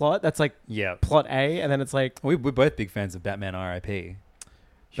like the plot. That's like plot A. And then it's like... We're both big fans of Batman R.I.P.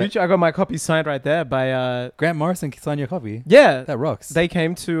 Huge. I got my copy signed right there by... Grant Morrison signed your copy? Yeah. That rocks. They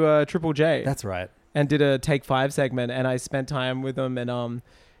came to Triple J. That's right. And did a Take 5 segment. And I spent time with them and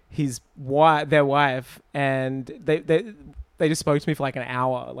their wife. And they just spoke to me for like an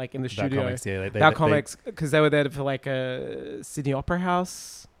hour, like in the studio. Comics, yeah. About comics, because they were there for like a Sydney Opera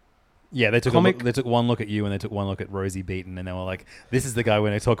House. Yeah, they took one look at you and they took one look at Rosie Beaton and they were like, this is the guy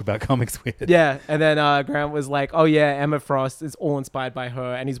when they talk about comics with. Yeah, and then Grant was like, oh yeah, Emma Frost is all inspired by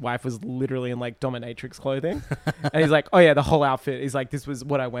her, and his wife was literally in like dominatrix clothing. And he's like, oh yeah, the whole outfit. He's like, this was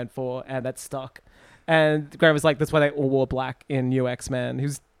what I went for, and that stuck. And Grant was like, that's why they all wore black in New X-Men.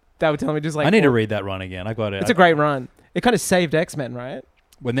 They were telling me just like... I need to read that run again. I got it. It's a great run. It kind of saved X-Men, right?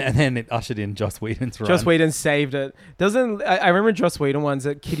 And then it ushered in Joss Whedon's run. Joss Whedon saved it. I remember Joss Whedon ones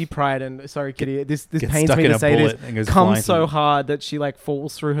that Kitty Pryde and... Sorry, Kitty. This pains me to say this. Comes so hard that she like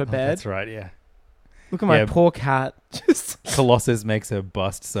falls through her bed. That's right, yeah. Look at my poor cat. Just Colossus makes her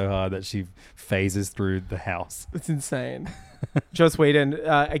bust so hard that she phases through the house. It's insane. Joss Whedon,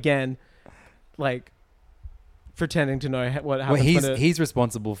 again, like... pretending to know what happens. Well, he's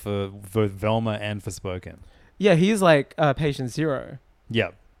responsible for Velma and for Spoken. Yeah, he's like patient zero.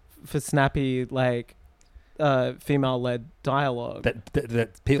 Yeah, for snappy like female-led dialogue.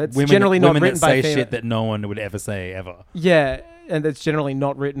 That's women, generally not women written that by say shit that no one would ever say ever. Yeah, and that's generally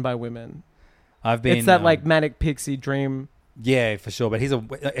not written by women. It's that like manic pixie dream. Yeah, for sure. But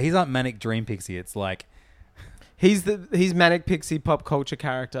he's not manic dream pixie. It's like. He's manic pixie pop culture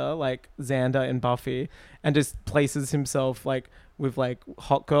character like Xander in Buffy, and just places himself like with like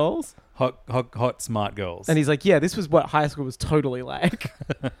hot girls, hot smart girls, and he's like, yeah, this was what high school was totally like.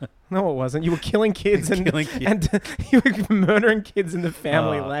 No, it wasn't. You were killing kids and you were murdering kids in the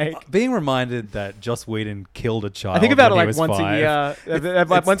family. Like being reminded that Joss Whedon killed a child. I think about it like once a year,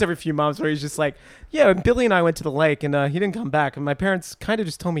 like once every few months, where he's just like, yeah, Billy and I went to the lake and he didn't come back, and my parents kind of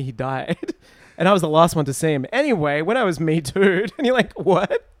just told me he died. And I was the last one to see him. Anyway, when I was Me Too'd, and you're like,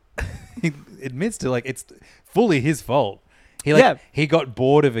 what? He admits to like it's fully his fault. He got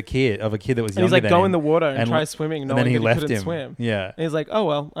bored of a kid that was younger than him. He's like, go in the water and try swimming, knowing he that he couldn't swim. Yeah. And he's like, oh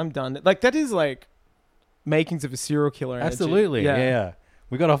well, I'm done. Like that is like makings of a serial killer. Absolutely. Yeah.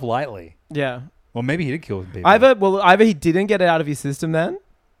 We got off lightly. Yeah. Well, maybe he did kill people. Either he didn't get it out of his system then.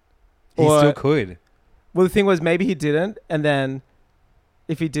 He still could. Well, the thing was, maybe he didn't, and then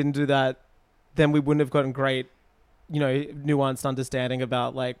if he didn't do that, then we wouldn't have gotten great, nuanced understanding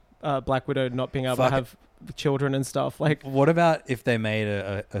about like Black Widow not being able to have children and stuff. Like, what about if they made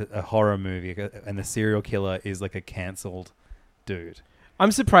a horror movie and the serial killer is like a cancelled dude?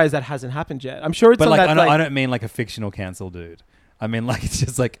 I'm surprised that hasn't happened yet. I'm sure it's. But like, I don't mean like a fictional cancelled dude. I mean, like, it's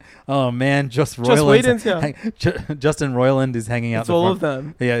just like, oh man, Justin Roiland is hanging out. It's all of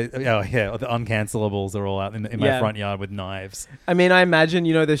them. Yeah, the uncancellables are all out in my front yard with knives. I mean, I imagine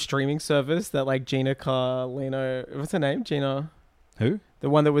the streaming service that like Gina Carano, what's her name? Gina. Who? The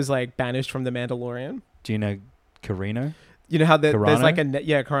one that was like banished from The Mandalorian. Gina Carano. You know how there's like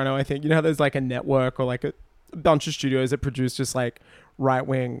Carano. I think how there's like a network or like a bunch of studios that produce just like right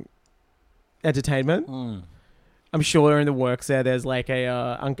wing entertainment. Mm. I'm sure in the works there's like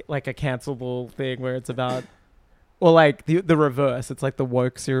a cancelable thing where it's about, or like the reverse. It's like the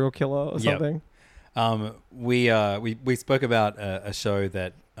woke serial killer or something. We spoke about a show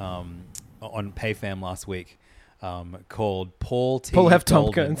that on PayFam last week called Paul F.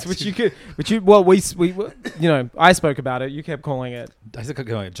 Tompkins, I spoke about it. You kept calling it. I kept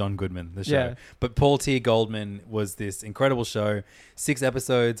calling it John Goodman, the show. Yeah. But Paul T. Goldman was this incredible show. 6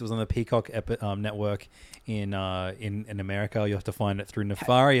 episodes. It was on the Peacock network in America. You have to find it through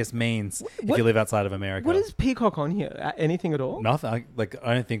nefarious means if you live outside of America. What is Peacock on here? Anything at all? Nothing.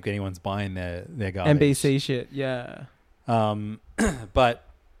 I don't think anyone's buying their garbage. NBC shit. Yeah. But.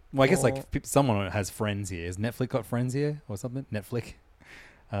 Well, I guess like someone has Friends here. Has Netflix got Friends here or something? Netflix?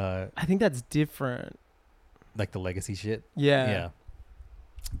 I think that's different. Like the legacy shit? Yeah.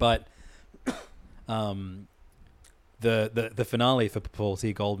 But the finale for Paul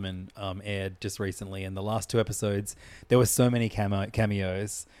T. Goldman aired just recently, and the last 2 episodes there were so many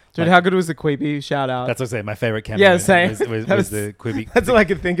cameos. Dude, how good was the Quibi shout out? That's what I'm saying. My favorite cameo. Yeah, same. Was the Quibi. That's all I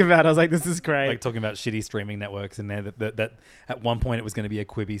could think about. I was like, this is great. Like talking about shitty streaming networks, and there that at one point it was going to be a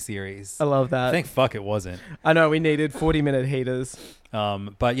Quibi series. I love that. Thank fuck it wasn't. I know we needed 40-minute heaters.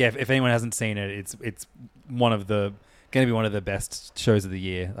 But yeah, if anyone hasn't seen it, it's going to be one of the best shows of the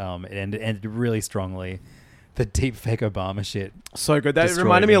year. It ended really strongly. The deep fake Obama shit. So good. That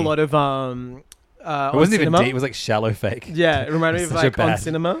reminded me a lot of it wasn't even deep. It was like shallow fake. Yeah, it reminded me of like On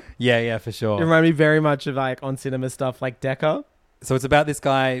Cinema. Yeah, for sure. It reminded me very much of like On Cinema stuff, like Decca. So it's about this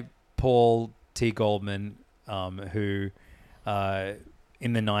guy Paul T. Goldman, who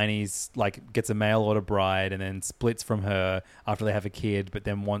in the 90s like gets a mail order bride and then splits from her after they have a kid, but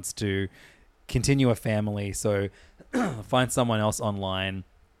then wants to continue a family. So finds someone else online,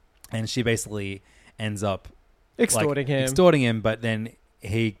 and she basically ends up extorting him, but then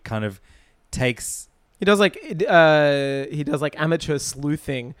he kind of takes... He does like amateur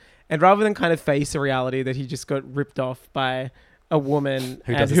sleuthing, and rather than kind of face the reality that he just got ripped off by a woman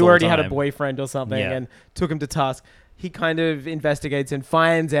who already had a boyfriend or something and took him to task, he kind of investigates and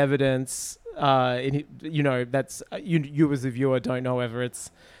finds evidence. That's you as a viewer don't know whether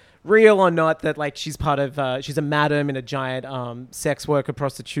it's real or not, that like she's part of she's a madam in a giant sex worker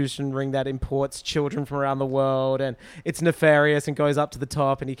prostitution ring that imports children from around the world, and it's nefarious and goes up to the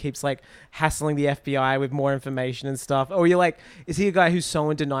top, and he keeps like hassling the FBI with more information and stuff. Or you're like, is he a guy who's so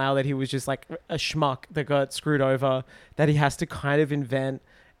in denial that he was just like a schmuck that got screwed over that he has to kind of invent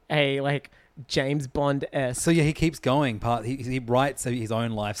a like James Bond-esque? So yeah, he keeps going. He writes his own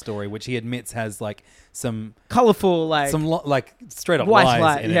life story, which he admits has like some colorful, like straight up white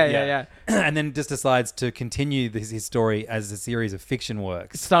lies in it. Yeah. And then just decides to continue his story as a series of fiction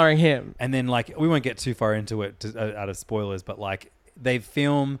works starring him. And then like we won't get too far into it out of spoilers, but like they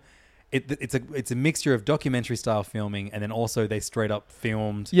film it. It's a mixture of documentary style filming, and then also they straight up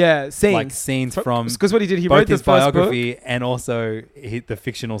filmed scenes from, because what he did, he both wrote his the first biography book and also the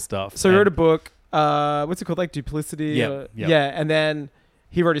fictional stuff. So he wrote a book. What's it called? Like Duplicity. Yeah, and then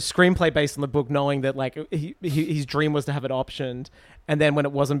he wrote a screenplay based on the book, knowing that like his dream was to have it optioned, and then when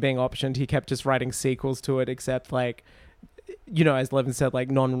it wasn't being optioned, he kept just writing sequels to it, except like, you know, as Levin said, like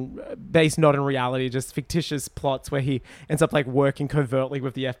based not in reality, just fictitious plots where he ends up like working covertly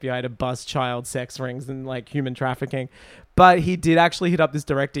with the FBI to bust child sex rings and like human trafficking. But he did actually hit up this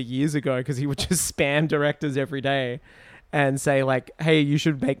director years ago, because he would just spam directors every day and say like, hey, you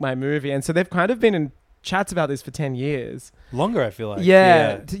should make my movie. And so they've kind of been in chats about this for 10 years. Longer, I feel like.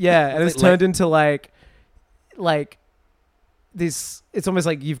 Yeah. And it's turned into like this, it's almost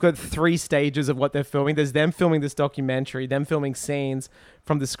like you've got 3 stages of what they're filming. There's them filming this documentary, them filming scenes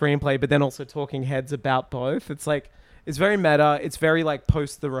from the screenplay, but then also talking heads about both. It's like, it's very meta. It's very like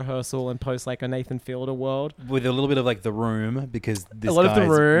post The Rehearsal and post like a Nathan Fielder world, with a little bit of like The Room, because this a lot of The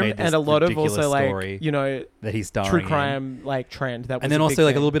Room made this and a lot of also story like, you know, that he's starring true crime in. Like trend that was, and then also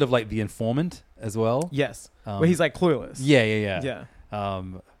like a little bit of like The Informant as well. Yes, where he's like clueless. Yeah.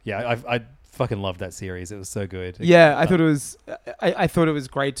 I fucking loved that series. It was so good. Yeah, I thought it was. I thought it was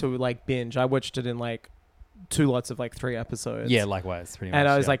great to like binge. I watched it in like 2 lots of like 3 episodes. Yeah, likewise, pretty much. And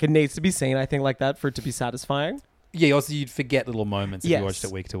I was like, it needs to be seen, I think, like that for it to be satisfying. Yeah, also you'd forget little moments if you watched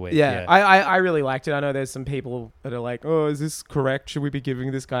it week to week. Yeah. I really liked it. I know there's some people that are like, oh, is this correct? Should we be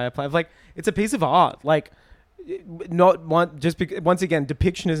giving this guy a play? Like, it's a piece of art. Like, not one, just because, once again,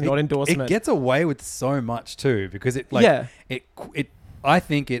 depiction is not endorsement. It gets away with so much too, because it I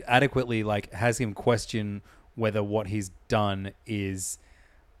think it adequately like has him question whether what he's done is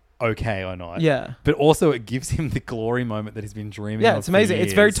okay or not. Yeah. But also it gives him the glory moment that he's been dreaming of. Yeah, it's amazing.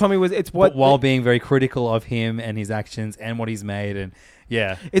 It's very Tommy was. It's what while being very critical of him and his actions and what he's made, and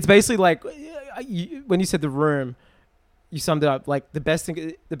yeah, it's basically like when you said The Room, you summed it up. Like the best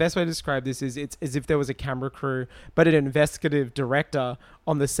way to describe this is it's as if there was a camera crew, but an investigative director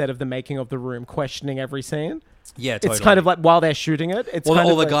on the set of the making of The Room, questioning every scene. Yeah, totally. It's kind of like while they're shooting it. It's well, kind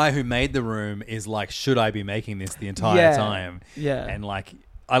of the like, guy who made The Room is like, should I be making this the entire time? Yeah, and like.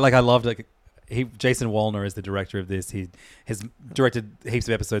 I loved it. Jason Wolner is the director of this. He has directed heaps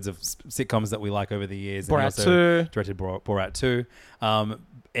of episodes of sitcoms that we like over the years. Borat and he also 2. Directed Borat 2.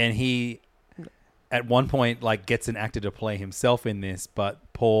 And he, at one point, like gets an actor to play himself in this, but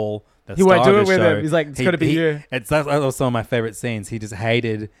Paul, he won't do it with him. He's like, it's got to be you. That's also some of my favorite scenes. He just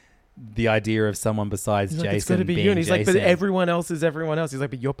hated the idea of someone besides Jason. It's got to be being you. And he's Jason. like, but everyone else is everyone else. He's like,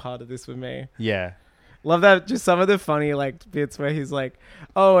 but you're part of this with me. Yeah. Love that. Just some of the funny like bits where he's like,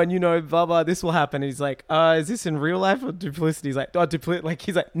 oh, and you know, blah, blah, this will happen. And he's like, is this in real life or duplicity? He's like, oh, duplicity. Like,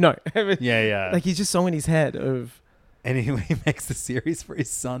 he's like, no. Yeah. Like, he's just so in his head of And he makes the series for his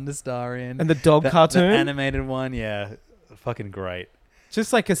son to star in. And the dog cartoon? The animated one, yeah. Fucking great.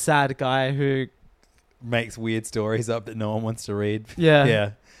 Just like a sad guy who makes weird stories up that no one wants to read. Yeah.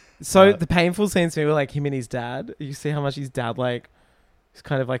 Yeah. So the painful scenes to me were like him and his dad. You see how much his dad like is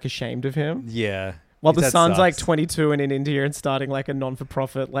kind of like ashamed of him. Yeah. While His the dad son's like sucks. 22 and in India and starting like a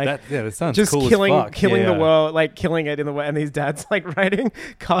non-for-profit, like the son's just cool killing as fuck. the world, like killing it in the way. And his dad's like writing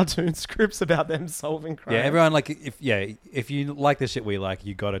cartoon scripts about them solving crime. Yeah, everyone like if you like the shit we like,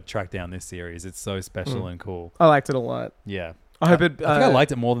 you got to track down this series. It's so special and cool. I liked it a lot. Yeah. I hope it. I think I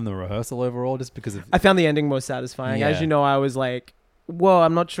liked it more than The Rehearsal overall, just because of. I found the ending more satisfying. Yeah. As you know, I was like, whoa,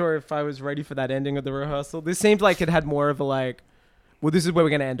 I'm not sure if I was ready for that ending of The Rehearsal. This seemed like it had more of a like, well, this is where we're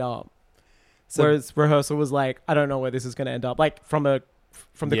going to end up. So, Whereas Rehearsal was like, I don't know where this is going to end up. Like from the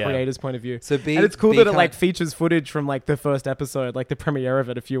creator's point of view. So and it's cool that it like features footage from like the first episode, like the premiere of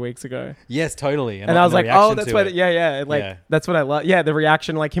it a few weeks ago. Yes, totally. And I was like, oh, that's what. it. That's what I love. Yeah, the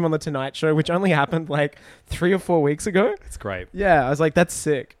reaction, like him on the Tonight Show, which only happened like 3 or 4 weeks ago. It's great. Yeah, I was like, that's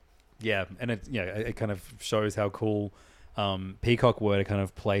sick. Yeah, and it kind of shows how cool Peacock were to kind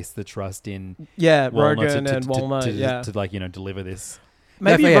of place the trust in Rogan and Walmart to deliver this.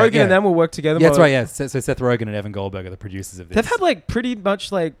 Maybe Rogan and them will work together. Yeah, that's right. Yeah, so Seth Rogen and Evan Goldberg are the producers of this. They've had like pretty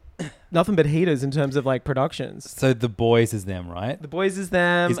much like nothing but heaters in terms of like productions. So The Boys is them, right? The Boys is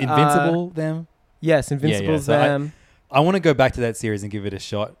them. Is Invincible them? Yes, Invincible's So them. I want to go back to that series and give it a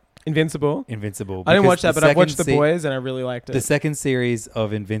shot. Invincible. I didn't watch that, but I've watched The Boys and I really liked it. The second series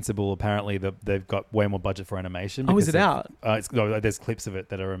of Invincible, apparently they've got way more budget for animation. Oh, is it out? There's clips of it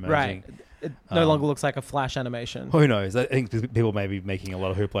that are emerging. Right. It no longer looks like a Flash animation. Who knows? I think people may be making a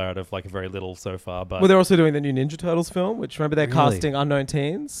lot of hoopla out of like very little so far. But well, they're also doing the new Ninja Turtles film, which remember they're casting unknown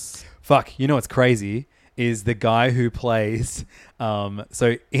teens. Fuck, you know what's crazy is the guy who plays.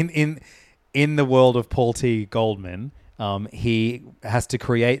 So in the world of Paul T. Goldman, he has to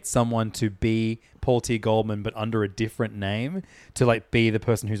create someone to be Paul T. Goldman, but under a different name to like be the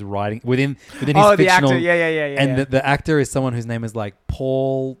person who's writing within his fictional. The actor, yeah. And the actor is someone whose name is like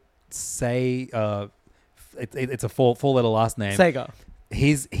Paul. It's a four-letter last name. Sega.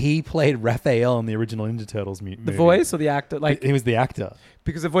 He played Raphael in the original Ninja Turtles movie. The voice or the actor? Like he was the actor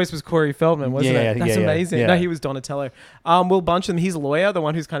because the voice was Corey Feldman, wasn't it? That's amazing. Yeah. No, he was Donatello. Will bunch of them. He's a lawyer, the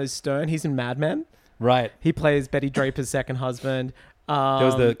one who's kind of stern. He's in Mad Men. Right. He plays Betty Draper's second husband. There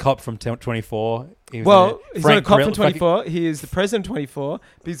was the cop from 24. He's not a cop from 24. He is the president of 24,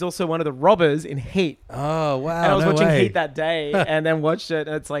 but he's also one of the robbers in Heat. Oh, wow. And I was watching Heat that day and then watched it.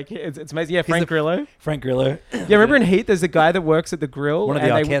 And it's like, it's amazing. Yeah, Frank Grillo. Frank Grillo. Yeah, remember in Heat, there's a guy that works at the grill. One of the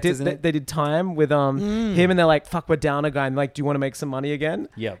Arquettes, isn't it? They did time with him and they're like, fuck, we're down a guy. And like, do you want to make some money again?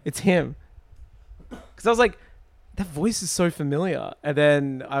 Yeah. It's him. Because I was like, that voice is so familiar. And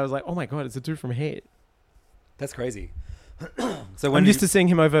then I was like, oh my God, it's a dude from Heat. That's crazy. So when I'm used to seeing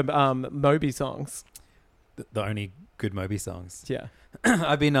him over Moby songs. The only good Moby songs. Yeah.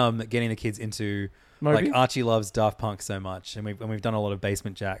 I've been getting the kids into Moby? like Archie loves Daft Punk so much, and we've done a lot of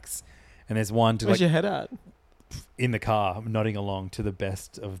Basement Jacks, and there's one to Where's your head at? In the car, nodding along to the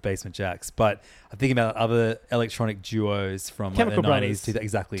best of Basement Jacks. But I'm thinking about other electronic duos from like, the 90s.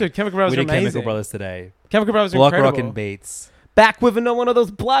 Exactly. Dude, Chemical Brothers we did are amazing. Chemical Brothers today. Chemical Brothers are Block incredible. Rockin' Beats. Back with one of those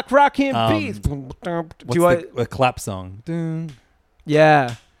Block Rockin' Beats. What's the clap song? Dun.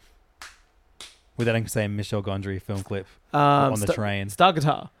 Yeah. Without even saying Michel Gondry film clip on the train. Star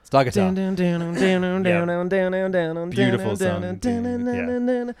Guitar. Star Guitar. Beautiful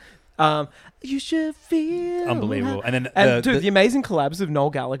song. You should feel unbelievable. And then the amazing collabs of Noel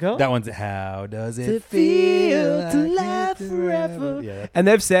Gallagher. That one's How Does It Feel Like to Laugh Forever? Yeah. And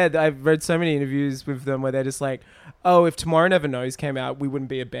they've said, I've read so many interviews with them where they're just like, oh, if Tomorrow Never Knows came out, we wouldn't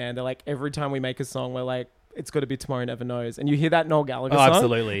be a band. They're like, every time we make a song, we're like, it's got to be Tomorrow Never Knows. And you hear that Noel Gallagher song.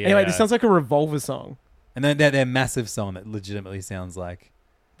 Absolutely. Yeah, anyway, this sounds like a Revolver song. And then their massive song that legitimately sounds like...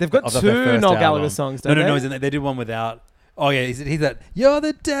 They've got two Noel Gallagher songs, don't they? No, they did one without... Oh, yeah, he's that... You're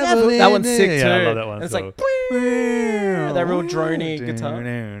the devil in That one's sick too. Yeah, I love that one. And it's like... that real drony guitar.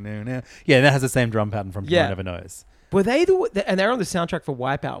 Yeah, that has the same drum pattern from Tomorrow Never Knows. Were they and they were on the soundtrack for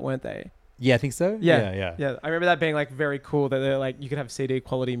Wipeout, weren't they? Yeah, I think so. Yeah. I remember that being like very cool that they're like, you could have CD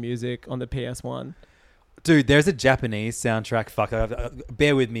quality music on the PS1. Dude, there's a Japanese soundtrack. Fuck,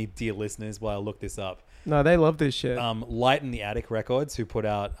 bear with me, dear listeners, while I look this up. No, they love this shit. Light in the Attic Records, who put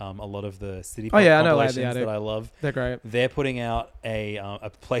out a lot of the city pop compilations I know Light in the Attic. that I love. They're great. They're putting out a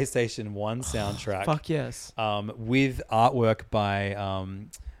PlayStation 1 soundtrack. Fuck yes. With artwork by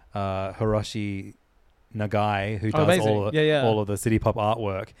Hiroshi Nagai, who does all of the city pop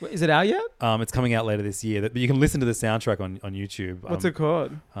artwork. Is it out yet? It's coming out later this year. But you can listen to the soundtrack on YouTube. What's it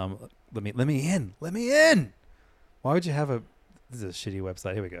called? Let me in. Why would you have a... This is a shitty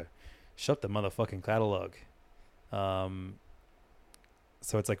website. Here we go. Shop the motherfucking catalog. So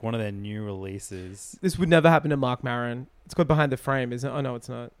it's like one of their new releases. This would never happen to Mark Maron. It's called Behind the Frame, isn't it? Oh, no, it's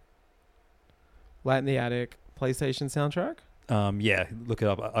not. Light in the Attic, PlayStation soundtrack? Yeah, look it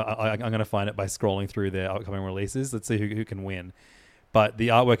up. I'm going to find it by scrolling through their upcoming releases. Let's see who can win. But the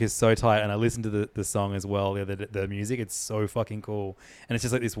artwork is so tight, and I listened to the song as well, the music. It's so fucking cool. And it's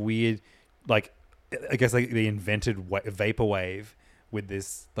just like this weird, like, I guess like they invented vaporwave with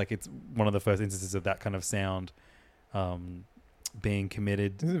this. Like, it's one of the first instances of that kind of sound being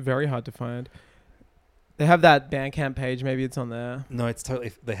committed. This is very hard to find. They have that Bandcamp page. Maybe it's on there. No, it's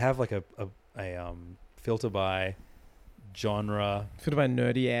totally... They have like a filter by genre. Filter by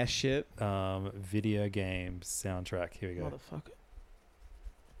nerdy ass shit. Video games soundtrack. Here we go. Motherfucker.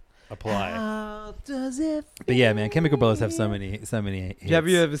 Apply. How does it feel? But yeah, man, Chemical Brothers have so many hits. Have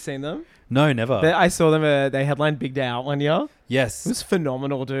you ever seen them? No, never. I saw them. They headlined Big Day Out one year. Yes. It was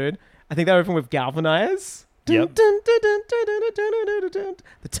phenomenal, dude. I think they opened with Galvanize. Yep. The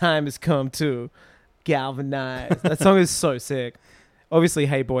time has come to galvanize. That song is so sick. Obviously,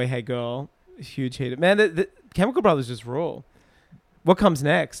 Hey Boy, Hey Girl, huge hit. Man, the Chemical Brothers just rule. What comes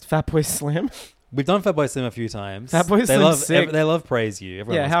next? Fatboy Slim. We've done Fatboy Slim a few times. Fatboy Slim's sick. They love Praise You.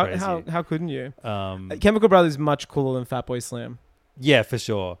 Everyone loves Praise You. How couldn't you? Chemical Brothers is much cooler than Fatboy Slim. Yeah, for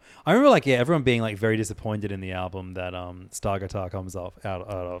sure. I remember everyone being very disappointed in the album that Star Guitar comes out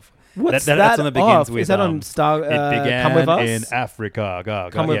of. What's that's one that begins with. Is that on Star? It began Come With Us? in Africa.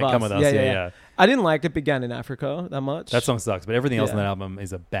 Come With Us. Yeah. I didn't like It Began in Africa that much. That song sucks, but everything else on that album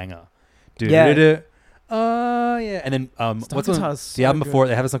is a banger. Yeah. Yeah. And then what's on the album before it?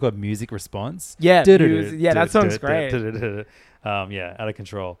 They have a song called Music Response. Yeah, that song's great. Yeah, Out of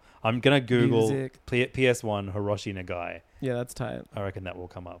Control. I'm gonna Google PS1 Hiroshi Nagai. Yeah, that's tight. I reckon that will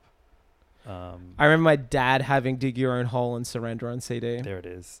come up. I remember my dad having Dig Your Own Hole and Surrender on CD. There it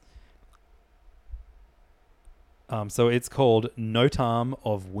is. So it's called Notam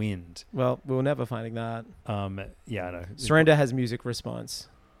of Wind. Well, we were never finding that. Yeah, I know. Surrender has Music Response.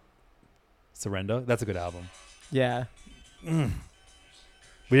 Surrender? That's a good album. Yeah. We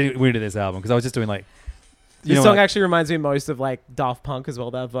did this album because I was just doing this song actually reminds me most of Daft Punk as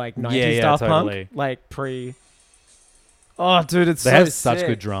well. They have 90s Daft totally. Punk, pre. Oh, dude, it's they so have sick. such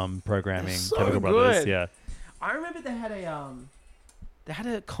good drum programming. So Chemical Brothers, good. yeah. I remember they had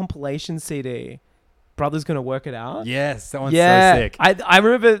a compilation CD. Brother's Gonna Work It Out. Yes, that one's so sick. I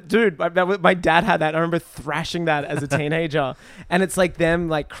remember, dude, my dad had that. I remember thrashing that as a teenager. And it's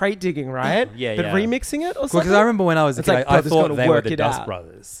them crate digging, right? Yeah, but remixing it or something. Because I remember when I was a kid, I thought they were the Dust Out.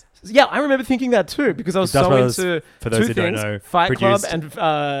 Brothers. Yeah, I remember thinking that too because I was Dust so Brothers, into for those two who things: don't know,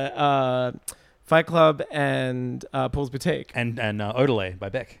 Fight Club and Paul's Boutique and Odelay by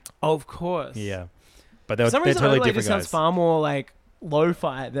Beck. Oh, of course. Yeah, but they're totally different just guys. Sounds far more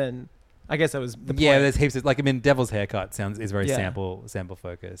lo-fi than. I guess that was the point. Yeah, there's heaps of Devil's Haircut is very sample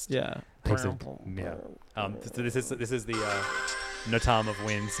focused. Yeah. So this is the Notam of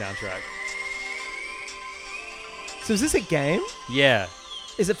Wind soundtrack. So is this a game? Yeah.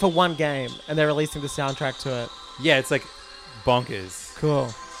 Is it for one game and they're releasing the soundtrack to it? Yeah, it's bonkers. Cool.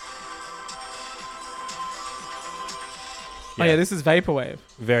 Yeah. Oh yeah, this is Vaporwave.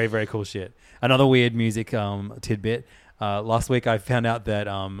 Very, very cool shit. Another weird music tidbit. Last week I found out that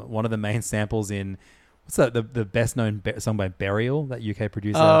one of the main samples in what's that the best known song by Burial, that UK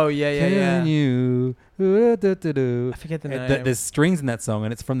producer. Oh yeah. Can you? I forget the name. There's strings in that song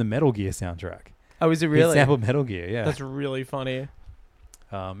and it's from the Metal Gear soundtrack. Oh, is it really? He sampled Metal Gear. Yeah, that's really funny.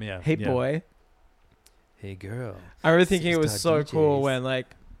 Yeah. Hey boy. Hey girl. I remember thinking it was so cool when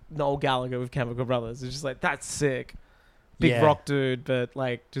Noel Gallagher with Chemical Brothers. It's just that's sick. Big rock dude, but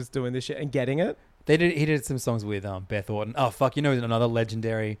just doing this shit and getting it. He did some songs with Beth Orton. Oh fuck, another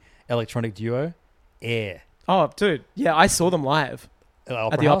legendary electronic duo, Air. Oh dude, yeah, I saw them live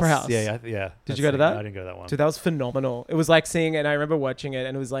at the Opera House. Yeah. Did you go to that? I didn't go to that one. Dude, that was phenomenal. It was seeing, and I remember watching it,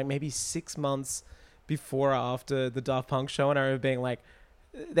 and it was maybe 6 months before or after the Daft Punk show, and I remember being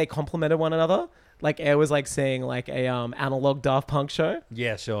they complemented one another. Air was seeing a analog Daft Punk show.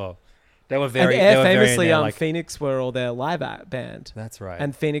 Yeah, sure. They were very. And Air they were famously, very Phoenix were all their live band. That's right.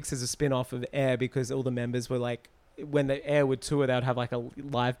 And Phoenix is a spin-off of Air because all the members were when the Air would tour, they would have a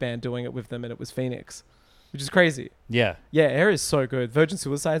live band doing it with them, and it was Phoenix, which is crazy. Yeah. Yeah, Air is so good. Virgin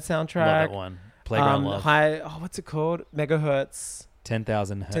Suicide soundtrack. Love that one. Playground Love. What's it called? Megahertz.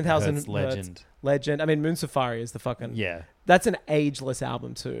 10,000 Hertz Legend. I mean, Moon Safari is the fucking... Yeah. That's an ageless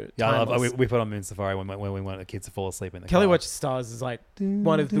album too. Yeah, we put on Moon Safari when we want the kids to fall asleep in the Kelly car. Watches Stars is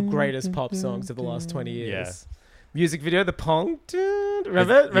one of the greatest pop songs of the last 20 years. music video, the Pong.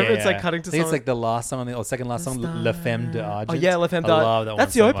 Remember? It's like cutting to I think song. it's like the last song or second last song, La Femme d'Argent. Oh yeah, La Femme I d'Argent. love that one.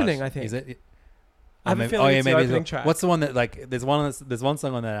 That's the so opening, much. I think. Is it? I have a feeling it's the opening track. What's the one that like? There's one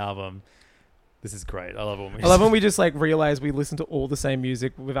song on that album. This is great. I love it. I love when we just like realize we listen to all the same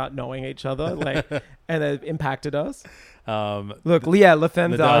music without knowing each other, like, and it impacted us. Look, La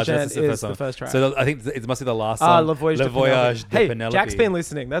Femme d'Argent is the first track. So I think it must be the last song. Le Voyage de Penelope. Jack's been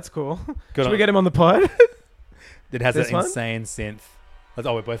listening. That's cool. Should we get him on the pod? It has This an one? insane synth.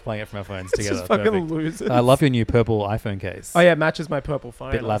 Oh, we're both playing it from our phones It's together. just fucking Perfect. losers. I love your new purple iPhone case. Oh yeah, it matches my purple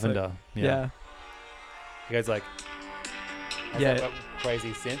phone. Bit also. lavender. Yeah. You guys like? Yeah. That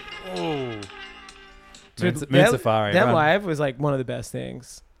crazy synth. Oh. Dude, Moon Safari. That Run. live was like one of the best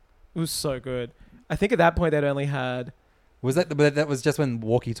things. It was so good. I think at that point they'd only had Was that? But that was just when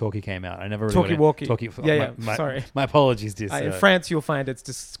Walkie Talkie came out. I never really Talkie Walkie. Talkie. Yeah, my, sorry. My apologies, dear in sir. France you'll find it's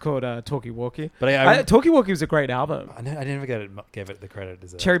just called Talkie Walkie. But Talkie Walkie was a great album. I never gave it the credit it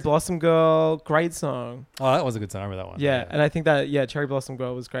deserved. Cherry Blossom Girl, great song. Oh, that was a good song. I remember that one. Yeah, and I think that Cherry Blossom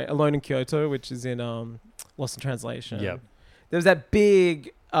Girl was great. Alone in Kyoto, which is in Lost in Translation. Yep. There was that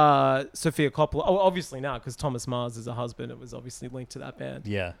big Sofia Coppola. Oh, obviously now because Thomas Mars is a husband. It was obviously linked to that band.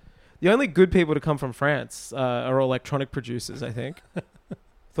 Yeah. The only good people to come from France are electronic producers, I think.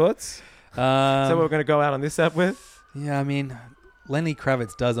 Thoughts? Is that what we're going to go out on this app with? Yeah, I mean, Lenny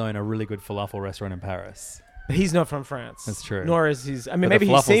Kravitz does own a really good falafel restaurant in Paris. But he's not from France. That's true. Nor is his... I mean, But maybe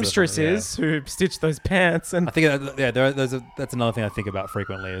the his falafels are seamstresses who stitched those pants. And I think, that's another thing I think about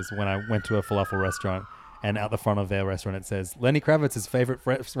frequently is when I went to a falafel restaurant and out the front of their restaurant it says, Lenny Kravitz's favorite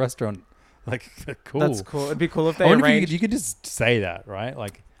restaurant. Like, cool. That's cool. It'd be cool if they I wonder if arranged... you could just say that, right?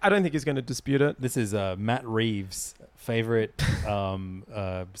 Like, I don't think he's going to dispute it. this is Matt Reeves' favorite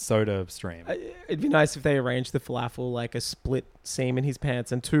soda stream. It'd be nice if they arranged the falafel like a split seam in his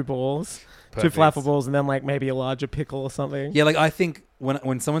pants and two balls. Perfect. Two falafel balls and then like maybe a larger pickle or something. Yeah, like I think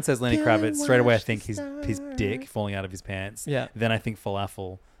when someone says Lenny Kravitz, straight away I think his dick falling out of his pants. Yeah. Then I think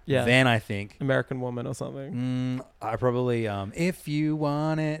falafel. Yeah. Then I think American Woman or something. I probably if you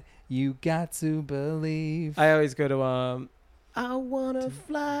want it, you got to believe. I always go to I wanna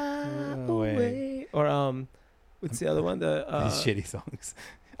fly away. Or what's the other one? The These shitty songs.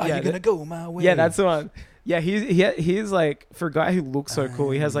 Are yeah, you gonna go my way? Yeah, that's the one. Yeah, he's like, for a guy who looks so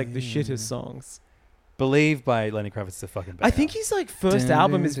cool, he has like the shittest songs. Believe by Lenny Kravitz is a fucking bad. I think his like first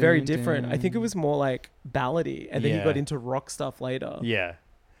album is very different. I think it was more like ballady, and then he Yeah. got into rock stuff later. Yeah,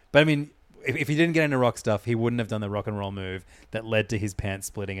 but I mean, if he didn't get into rock stuff, he wouldn't have done the rock and roll move that led to his pants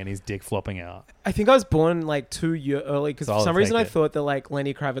splitting and his dick flopping out. I think I was born like 2 years early because So for I'll some reason take I it. thought that like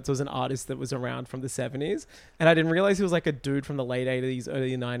Lenny Kravitz was an artist that was around from the 70s, and I didn't realize he was like a dude from the late 80s,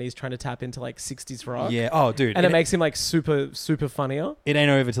 early 90s trying to tap into like 60s rock. Yeah. Oh, dude. And it makes him like super funnier. It ain't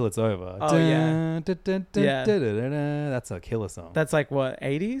over till it's over. Oh, yeah. Yeah. That's a killer song. That's like what,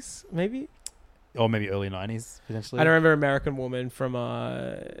 80s maybe? Or maybe early 90s potentially. I remember American Woman from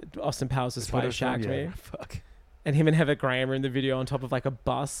Austin Powers' The Spider Shagged Me. Fuck. And him and Heather Graham are in the video on top of like a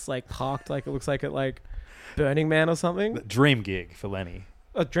bus, like parked, like it looks like at like Burning Man or something. Dream gig for Lenny.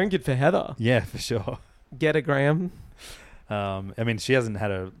 A drink it for Heather. Yeah, for sure. Get a Graham. I mean, she hasn't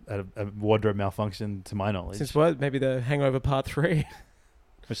had a wardrobe malfunction to my knowledge. Since what? Maybe the Hangover Part 3.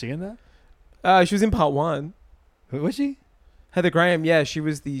 Was she in that? She was in Part 1. Who was she? Heather Graham, yeah, she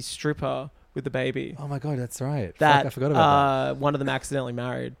was the stripper with the baby. Oh my god, that's right. That Fuck, I forgot about one of them accidentally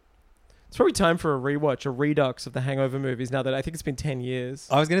married. It's probably time for a rewatch, a redux of the Hangover movies now that I think it's been 10 years.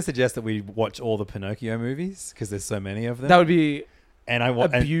 that. I was going to suggest that we watch all the Pinocchio movies because there's so many of them. That would be and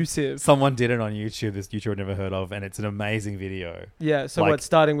abusive. Someone did it on YouTube. This YouTuber I'd never heard of, and it's an amazing video. Yeah. So like- what?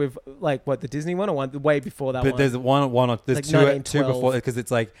 Starting with like what, the Disney one or one way before that But one? there's there's Like two 1912. before because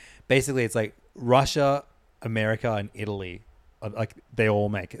it's like basically it's like Russia, America, and Italy. Like they all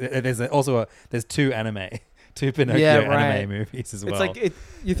make. There's there's two Pinocchio anime movies as well. It's like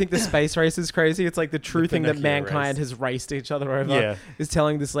you think the space race is crazy. It's like the true thing that Pinocchio mankind race. has raced each other over. Yeah. Is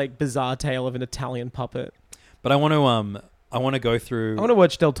telling this like bizarre tale of an Italian puppet. But I want to go through. I want to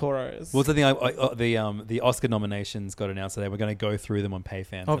watch Del Toro's. What's the thing? The Oscar nominations got announced today. We're going to go through them on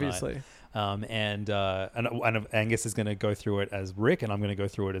PayFan tonight. Obviously. And Angus is going to go through it as Rick, and I'm going to go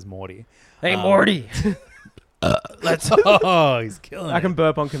through it as Morty. Hey Morty. Let's. Oh, he's killing. I it. can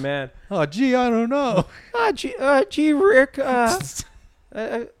burp on command. Oh, gee, I don't know. Gee, Rick. Is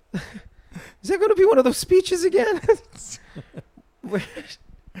that going to be one of those speeches again?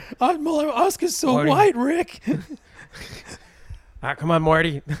 Oscar's so Morty. white, Rick. Come on,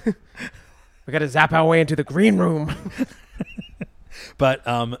 Morty. We got to zap our way into the green room. But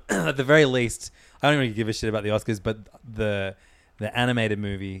at the very least, I don't really give a shit about the Oscars, but the animated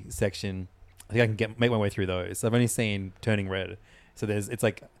movie section I think I can make my way through those. I've only seen Turning Red, so it's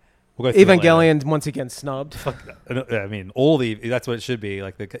like we'll go through Evangelion once again snubbed. Fuck, I mean, that's what it should be.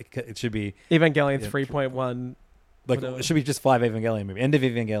 Like it should be Evangelion 3.1. Like whatever. it should be just 5 Evangelion movies. End of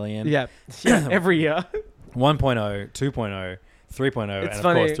Evangelion. Yeah, every year. 1.0, 2.0, 3.0, It's and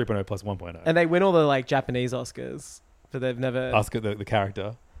funny. of course 3.0 plus 1.0. And they win all the like Japanese Oscars, but they've never. Asuka, the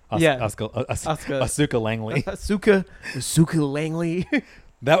character. Asuka Langley. Asuka Langley.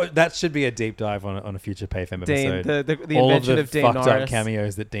 That should be a deep dive on a future PayFam episode. Dean, the all invention of of the Dean fucked Norris. up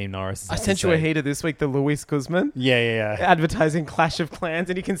cameos that Dean Norris. I sent you a heater this week, the Luis Guzman. Yeah. Advertising Clash of Clans,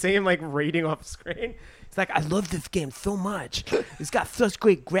 and you can see him like reading off screen. He's like, I love this game so much. It's got such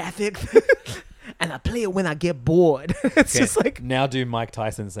great graphics, and I play it when I get bored. It's just like now do Mike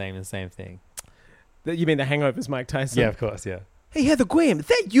Tyson saying the same thing. You mean the Hangover's Mike Tyson? Yeah, of course. Yeah. Hey, Heather Graham, is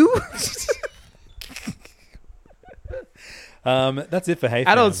that you? That's it for Hey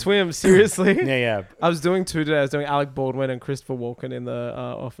Adult Fam. Swim, seriously. Yeah. I was doing 2 today. I was doing Alec Baldwin and Christopher Walken in the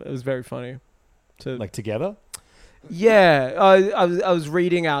office. It was very funny. Like together? Yeah, I was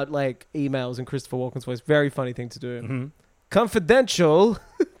reading out like emails in Christopher Walken's voice. Very funny thing to do. Mm-hmm. Confidential.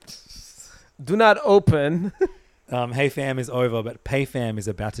 Do not open. Hey Fam is over, but Pay Fam is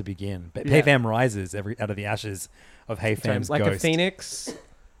about to begin. But Yeah. Pay Fam rises out of the ashes of Hey Fam's like ghost. a phoenix,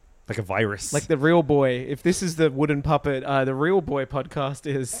 Like a virus. like the Real Boy. If this is the wooden puppet, the Real Boy podcast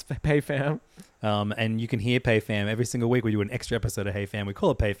is Pay Fam. And you can hear Pay Fam every single week. We do an extra episode of Hey Fam. We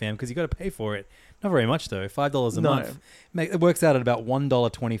call it Pay Fam because you got to pay for it. Not very much though. $5 a No. month. It works out at about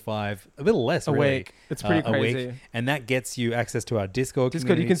 $1.25, a little less A really. week. It's pretty a crazy. week. And that gets you access to our Discord. Just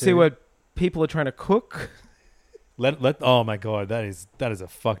good. You community can see too. what people are trying to cook. Oh my god, that is a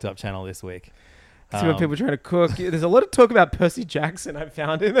fucked up channel this week. See what people are trying to cook. There's a lot of talk about Percy Jackson. I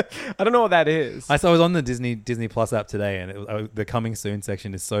found in it. I don't know what that is. I was on the Disney Plus app today, and the coming soon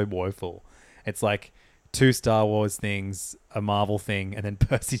section is so woeful. It's like 2 Star Wars things, a Marvel thing, and then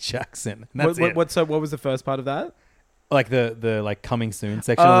Percy Jackson. And that's it. What was the first part of that? Like the like coming soon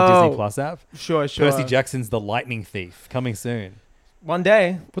section on the Disney Plus app. Sure. Percy Jackson's The Lightning Thief coming soon. One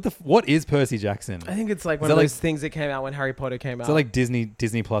day. What is Percy Jackson? I think it's like Is one that of like- those things that came out when Harry Potter came out. Is that like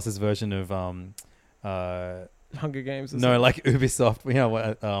Disney Plus's version of Hunger Games? Or no, something? like Ubisoft. You know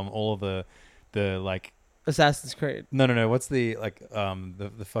what? All of the like. Assassin's Creed. No. What's the like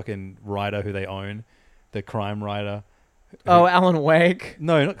the fucking writer who they own, the crime writer? Oh, Alan Wake.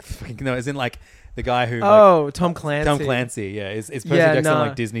 No, not fucking no. As in like the guy who. Tom Clancy. Tom Clancy. Yeah, is Percy Jackson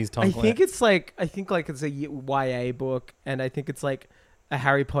like Disney's Tom Clancy? I think it's a YA book, and I think it's like a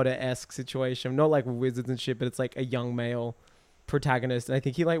Harry Potter-esque situation. Not like wizards and shit, but it's like a young male protagonist, and I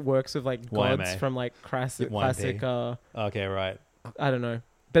think he like works with like gods YMA. from like classic. Okay, right. I don't know,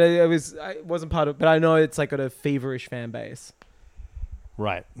 but it wasn't part of. But I know it's like got a feverish fan base.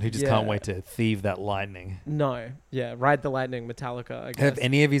 Right. Who just Yeah. can't wait to thieve that lightning. No, yeah, Ride the Lightning, Metallica. I guess. Have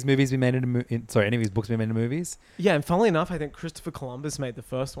any of his movies been made into any of his books been made into movies? Yeah, and funnily enough, I think Christopher Columbus made the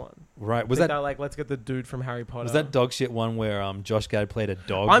first one. Right. Was that like, let's get the dude from Harry Potter? Was that dog shit one where Josh Gad played a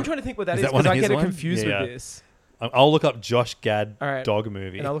dog? I'm trying to think what that is that one because of I his get it ones? confused Yeah. with this. I'll look up Josh Gad All right. dog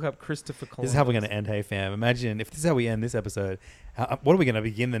movie. And I'll look up Christopher Columbus. This is how we're going to end Hey Fam. Imagine if this is how we end this episode. What are we going to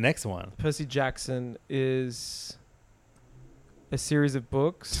begin the next one? Percy Jackson is a series of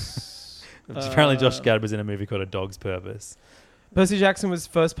books. Apparently Josh Gad was in a movie called A Dog's Purpose. Percy Jackson was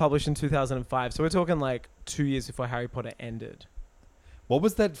first published in 2005, so we're talking like 2 years before Harry Potter ended. What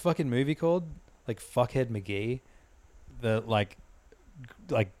was that fucking movie called? Like Fuckhead McGee? The like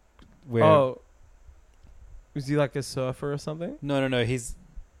where... Oh. Was he like a surfer or something? No. He's...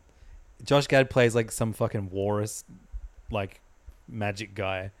 Josh Gad plays like some fucking walrus, like magic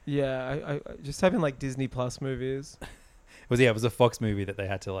guy. Yeah, I just having like Disney Plus movies. It was a Fox movie that they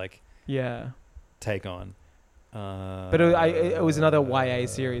had to like Yeah. take on. But it was another YA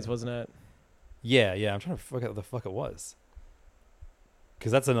series, wasn't it? Yeah. I'm trying to figure out what the fuck it was.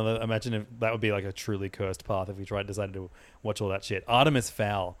 Because that's another... Imagine if that would be like a truly cursed path if we decided to watch all that shit. Artemis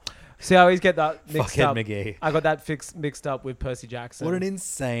Fowl. See, I always get that mixed Fuckhead up. McGee. I got that mixed up with Percy Jackson. What an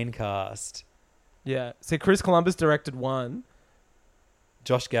insane cast. Yeah. See, Chris Columbus directed one.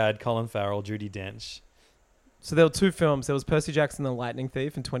 Josh Gad, Colin Farrell, Judi Dench. So there were 2 films. There was Percy Jackson and the Lightning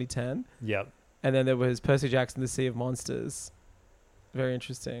Thief in 2010. Yep. And then there was Percy Jackson, The Sea of Monsters. Very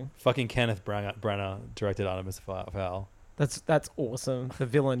interesting. Fucking Kenneth Branagh directed Artemis Fowl. That's awesome. The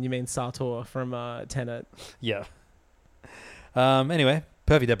villain, you mean Sartor from Tenet. Yeah. Anyway,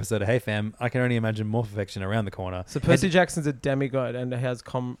 perfect episode of Hey Fam. I can only imagine more perfection around the corner. So Percy Jackson's a demigod and has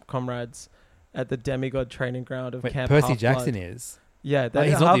comrades at the demigod training ground of Wait, Camp Percy Half-Blood. Jackson is? Yeah.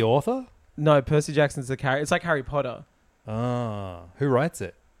 He's not the author? No, Percy Jackson's the character. It's like Harry Potter. Ah. Who writes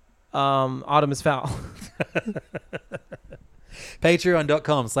it? Artemis Fowl.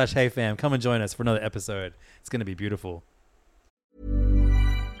 Patreon.com/HeyFam. Come and join us for another episode. It's going to be beautiful.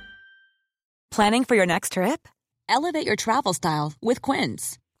 Planning for your next trip? Elevate your travel style with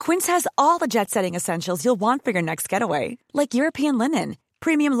Quince. Quince has all the jet-setting essentials you'll want for your next getaway, like European linen,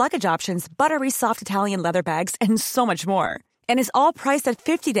 premium luggage options, buttery soft Italian leather bags, and so much more. And is all priced at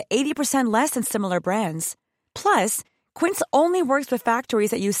 50 to 80% less than similar brands. Plus, Quince only works with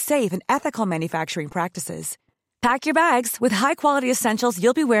factories that use safe and ethical manufacturing practices. Pack your bags with high-quality essentials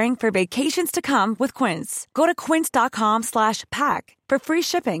you'll be wearing for vacations to come with Quince. Go to quince.com/pack for free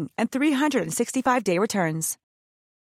shipping and 365-day returns.